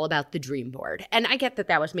was all about the dream board. And I get that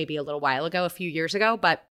that was maybe a little while ago, a few years ago.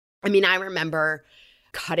 But I mean, I remember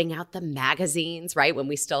cutting out the magazines, right? When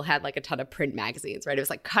we still had a ton of print magazines, right? It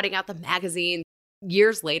was cutting out the magazine.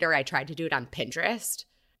 Years later, I tried to do it on Pinterest.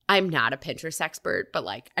 I'm not a Pinterest expert, but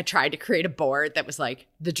I tried to create a board that was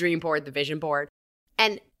the dream board, the vision board.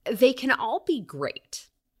 And they can all be great.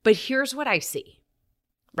 But here's what I see,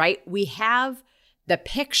 right? We have the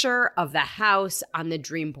picture of the house on the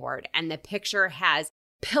dream board, and the picture has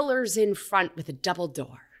pillars in front with a double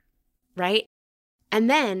door, right? And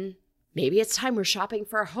then maybe it's time we're shopping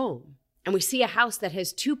for a home, and we see a house that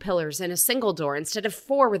has 2 pillars and a single door instead of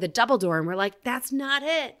 4 with a double door, and we're like, that's not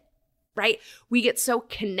it, right? We get so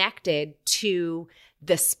connected to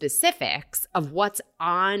the specifics of what's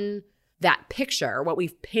on that picture, what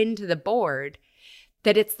we've pinned to the board,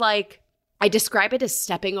 that it's I describe it as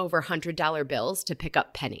stepping over $100 bills to pick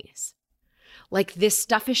up pennies. This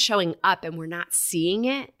stuff is showing up and we're not seeing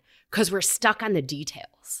it because we're stuck on the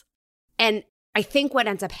details. And I think what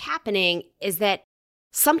ends up happening is that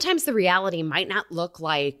sometimes the reality might not look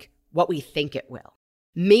like what we think it will.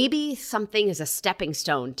 Maybe something is a stepping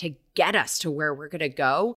stone to get us to where we're going to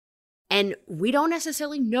go, and we don't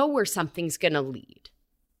necessarily know where something's going to lead,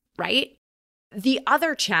 right? The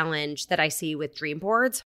other challenge that I see with dream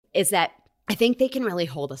boards is that I think they can really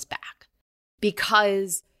hold us back,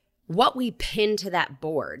 because what we pin to that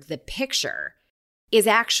board, the picture, is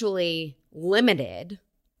actually limited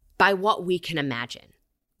by what we can imagine,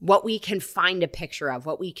 what we can find a picture of,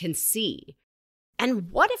 what we can see.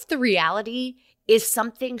 And what if the reality is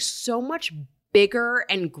something so much bigger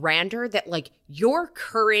and grander that like your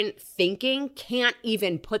current thinking can't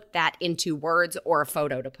even put that into words or a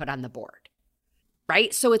photo to put on the board,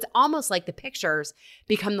 right? So it's almost like the pictures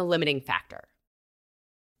become the limiting factor.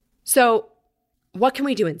 So what can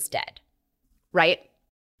we do instead, right?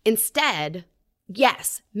 Instead,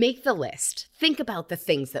 yes, make the list. Think about the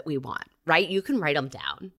things that we want, right? You can write them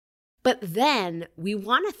down. But then we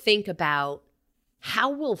want to think about how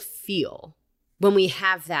we'll feel when we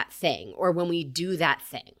have that thing or when we do that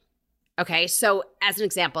thing. Okay, so as an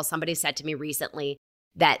example, somebody said to me recently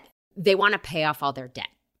that they want to pay off all their debt.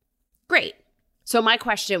 Great. So my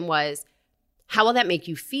question was, how will that make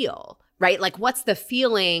you feel, right? Like, what's the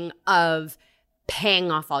feeling of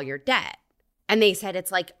paying off all your debt? And they said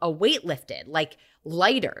it's like a weight lifted, like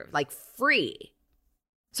lighter, like free.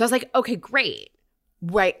 So I was like, okay, great.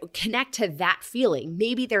 Right, connect to that feeling.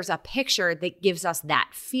 Maybe there's a picture that gives us that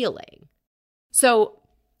feeling. So,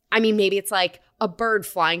 I mean, maybe it's like a bird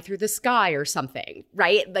flying through the sky or something,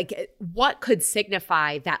 right? Like what could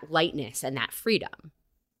signify that lightness and that freedom?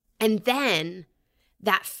 And then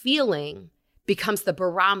that feeling becomes the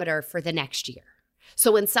barometer for the next year.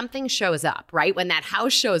 So when something shows up, right? When that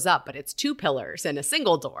house shows up, but it's 2 pillars and a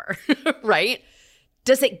single door, right?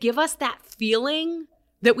 Does it give us that feeling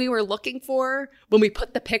that we were looking for when we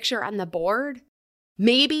put the picture on the board?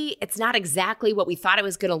 Maybe it's not exactly what we thought it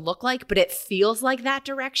was going to look like, but it feels like that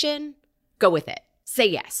direction. Go with it. Say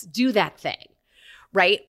yes. Do that thing,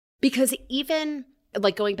 right? Because even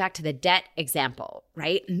like going back to the debt example,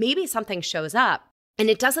 right? Maybe something shows up and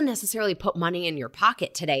it doesn't necessarily put money in your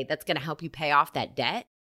pocket today that's going to help you pay off that debt,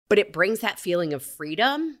 but it brings that feeling of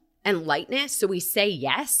freedom and lightness. So we say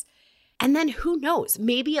yes. And then who knows?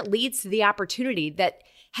 Maybe it leads to the opportunity that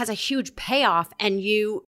has a huge payoff and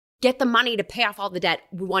you get the money to pay off all the debt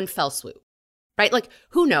one fell swoop, right? Like,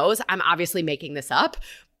 who knows? I'm obviously making this up,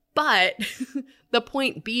 but the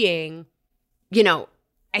point being, you know,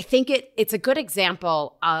 I think it's a good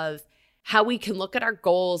example of how we can look at our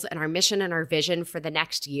goals and our mission and our vision for the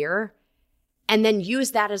next year and then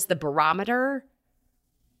use that as the barometer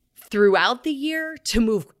throughout the year to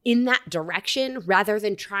move in that direction rather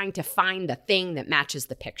than trying to find the thing that matches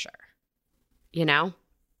the picture, you know?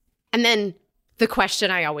 And then the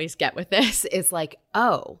question I always get with this is like,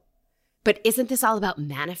 oh, but isn't this all about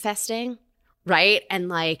manifesting, right? And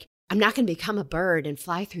like, I'm not going to become a bird and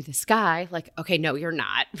fly through the sky. Like, okay, no, you're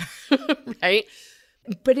not, right?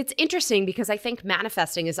 But it's interesting because I think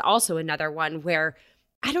manifesting is also another one where,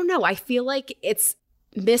 I don't know, I feel like it's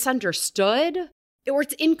misunderstood or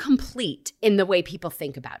it's incomplete in the way people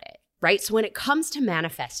think about it, right? So when it comes to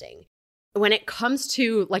manifesting, when it comes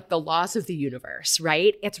to like the laws of the universe,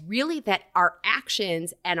 right? It's really that our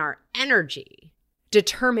actions and our energy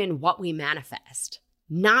determine what we manifest,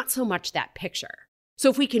 not so much that picture. So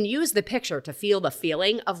if we can use the picture to feel the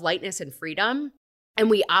feeling of lightness and freedom, and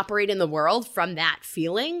we operate in the world from that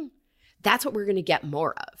feeling, that's what we're going to get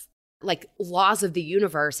more of. Like laws of the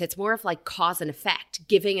universe, it's more of like cause and effect,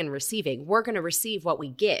 giving and receiving. We're going to receive what we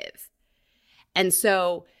give. And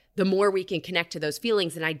so the more we can connect to those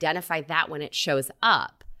feelings and identify that when it shows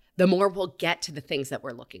up, the more we'll get to the things that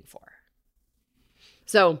we're looking for.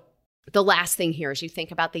 So the last thing here is you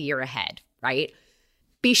think about the year ahead, right?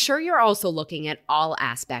 Be sure you're also looking at all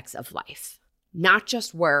aspects of life, not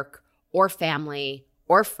just work or family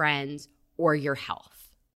or friends or your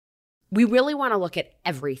health. We really want to look at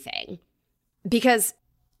everything because,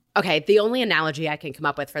 okay, the only analogy I can come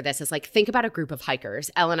up with for this is like, think about a group of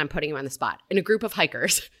hikers. Ellen, I'm putting you on the spot. In a group of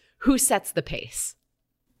hikers, who sets the pace?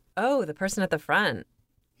 Oh, the person at the front.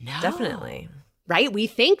 No. Definitely. Right? We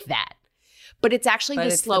think that. But it's actually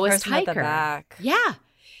the slowest hiker. At the back. Yeah.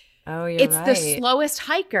 Oh, you're it's right. the slowest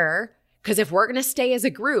hiker because if we're going to stay as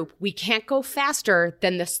a group, we can't go faster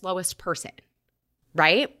than the slowest person.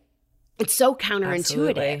 Right? It's so counterintuitive.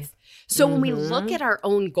 Absolutely. So when we look at our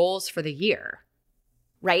own goals for the year,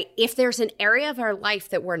 right? If there's an area of our life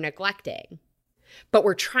that we're neglecting, but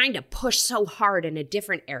we're trying to push so hard in a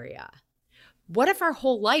different area, what if our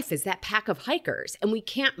whole life is that pack of hikers and we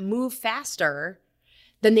can't move faster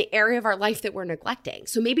than the area of our life that we're neglecting?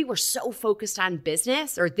 So maybe we're so focused on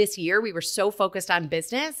business, or this year we were so focused on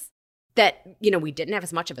business that, you know, we didn't have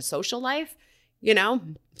as much of a social life, you know,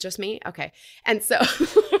 just me. Okay. And so,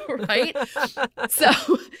 right.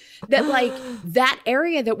 So that like that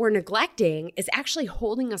area that we're neglecting is actually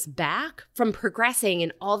holding us back from progressing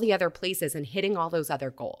in all the other places and hitting all those other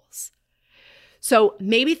goals. So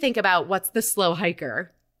maybe think about what's the slow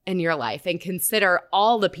hiker in your life and consider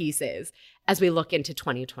all the pieces as we look into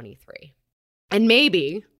 2023. And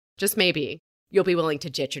maybe, just maybe, you'll be willing to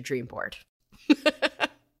ditch your dream board.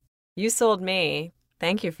 You sold me.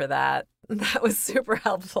 Thank you for that. That was super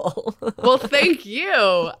helpful. Well, thank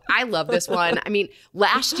you. I love this one. I mean,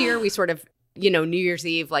 last year we sort of, New Year's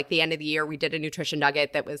Eve, like the end of the year, we did a nutrition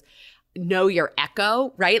nugget that was know your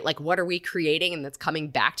echo, right? Like, what are we creating and that's coming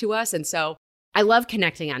back to us? And so I love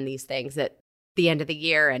connecting on these things at the end of the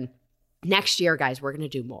year. And next year, guys, we're going to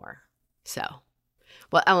do more. So,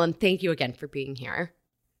 well, Ellen, thank you again for being here.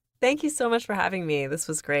 Thank you so much for having me. This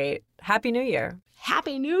was great. Happy New Year.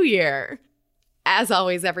 Happy New Year. As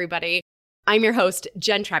always, everybody, I'm your host,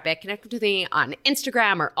 Jen Trepeck. Connect with me on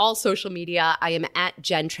Instagram or all social media. I am at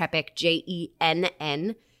Jen Trepeck,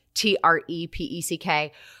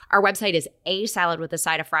 JENNTREPECK. Our website is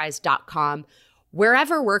asaladwithasideofFries.com.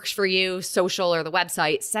 Wherever works for you, social or the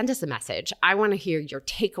website, send us a message. I want to hear your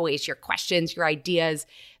takeaways, your questions, your ideas.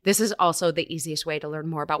 This is also the easiest way to learn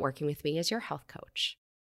more about working with me as your health coach.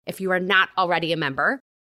 If you are not already a member,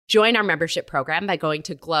 join our membership program by going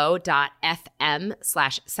to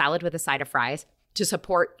glow.fm/saladwithasideofFries to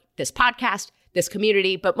support this podcast, this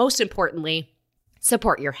community, but most importantly,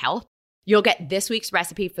 support your health. You'll get this week's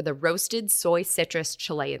recipe for the roasted soy citrus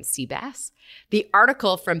Chilean sea bass, the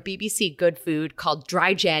article from BBC Good Food called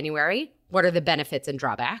Dry January, What are the Benefits and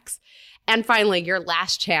Drawbacks? And finally, your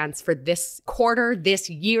last chance for this quarter, this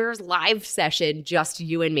year's live session, just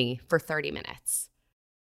you and me for 30 minutes.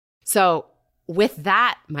 So with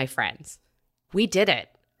that, my friends, we did it.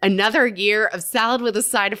 Another year of Salad with a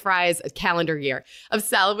Side of Fries, a calendar year of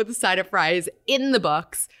Salad with a Side of Fries in the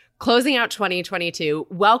books. Closing out 2022,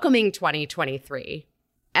 welcoming 2023.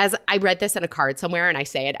 As I read this in a card somewhere, and I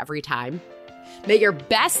say it every time, may your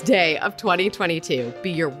best day of 2022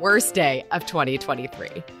 be your worst day of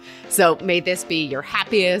 2023. So may this be your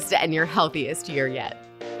happiest and your healthiest year yet.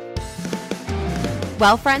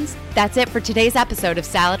 Well, friends, that's it for today's episode of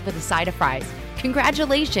Salad with a Side of Fries.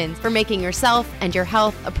 Congratulations for making yourself and your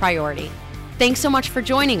health a priority. Thanks so much for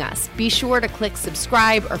joining us. Be sure to click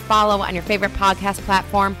subscribe or follow on your favorite podcast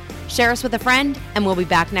platform. Share us with a friend, and we'll be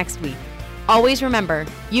back next week. Always remember,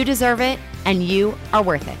 you deserve it, and you are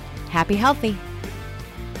worth it. Happy healthy.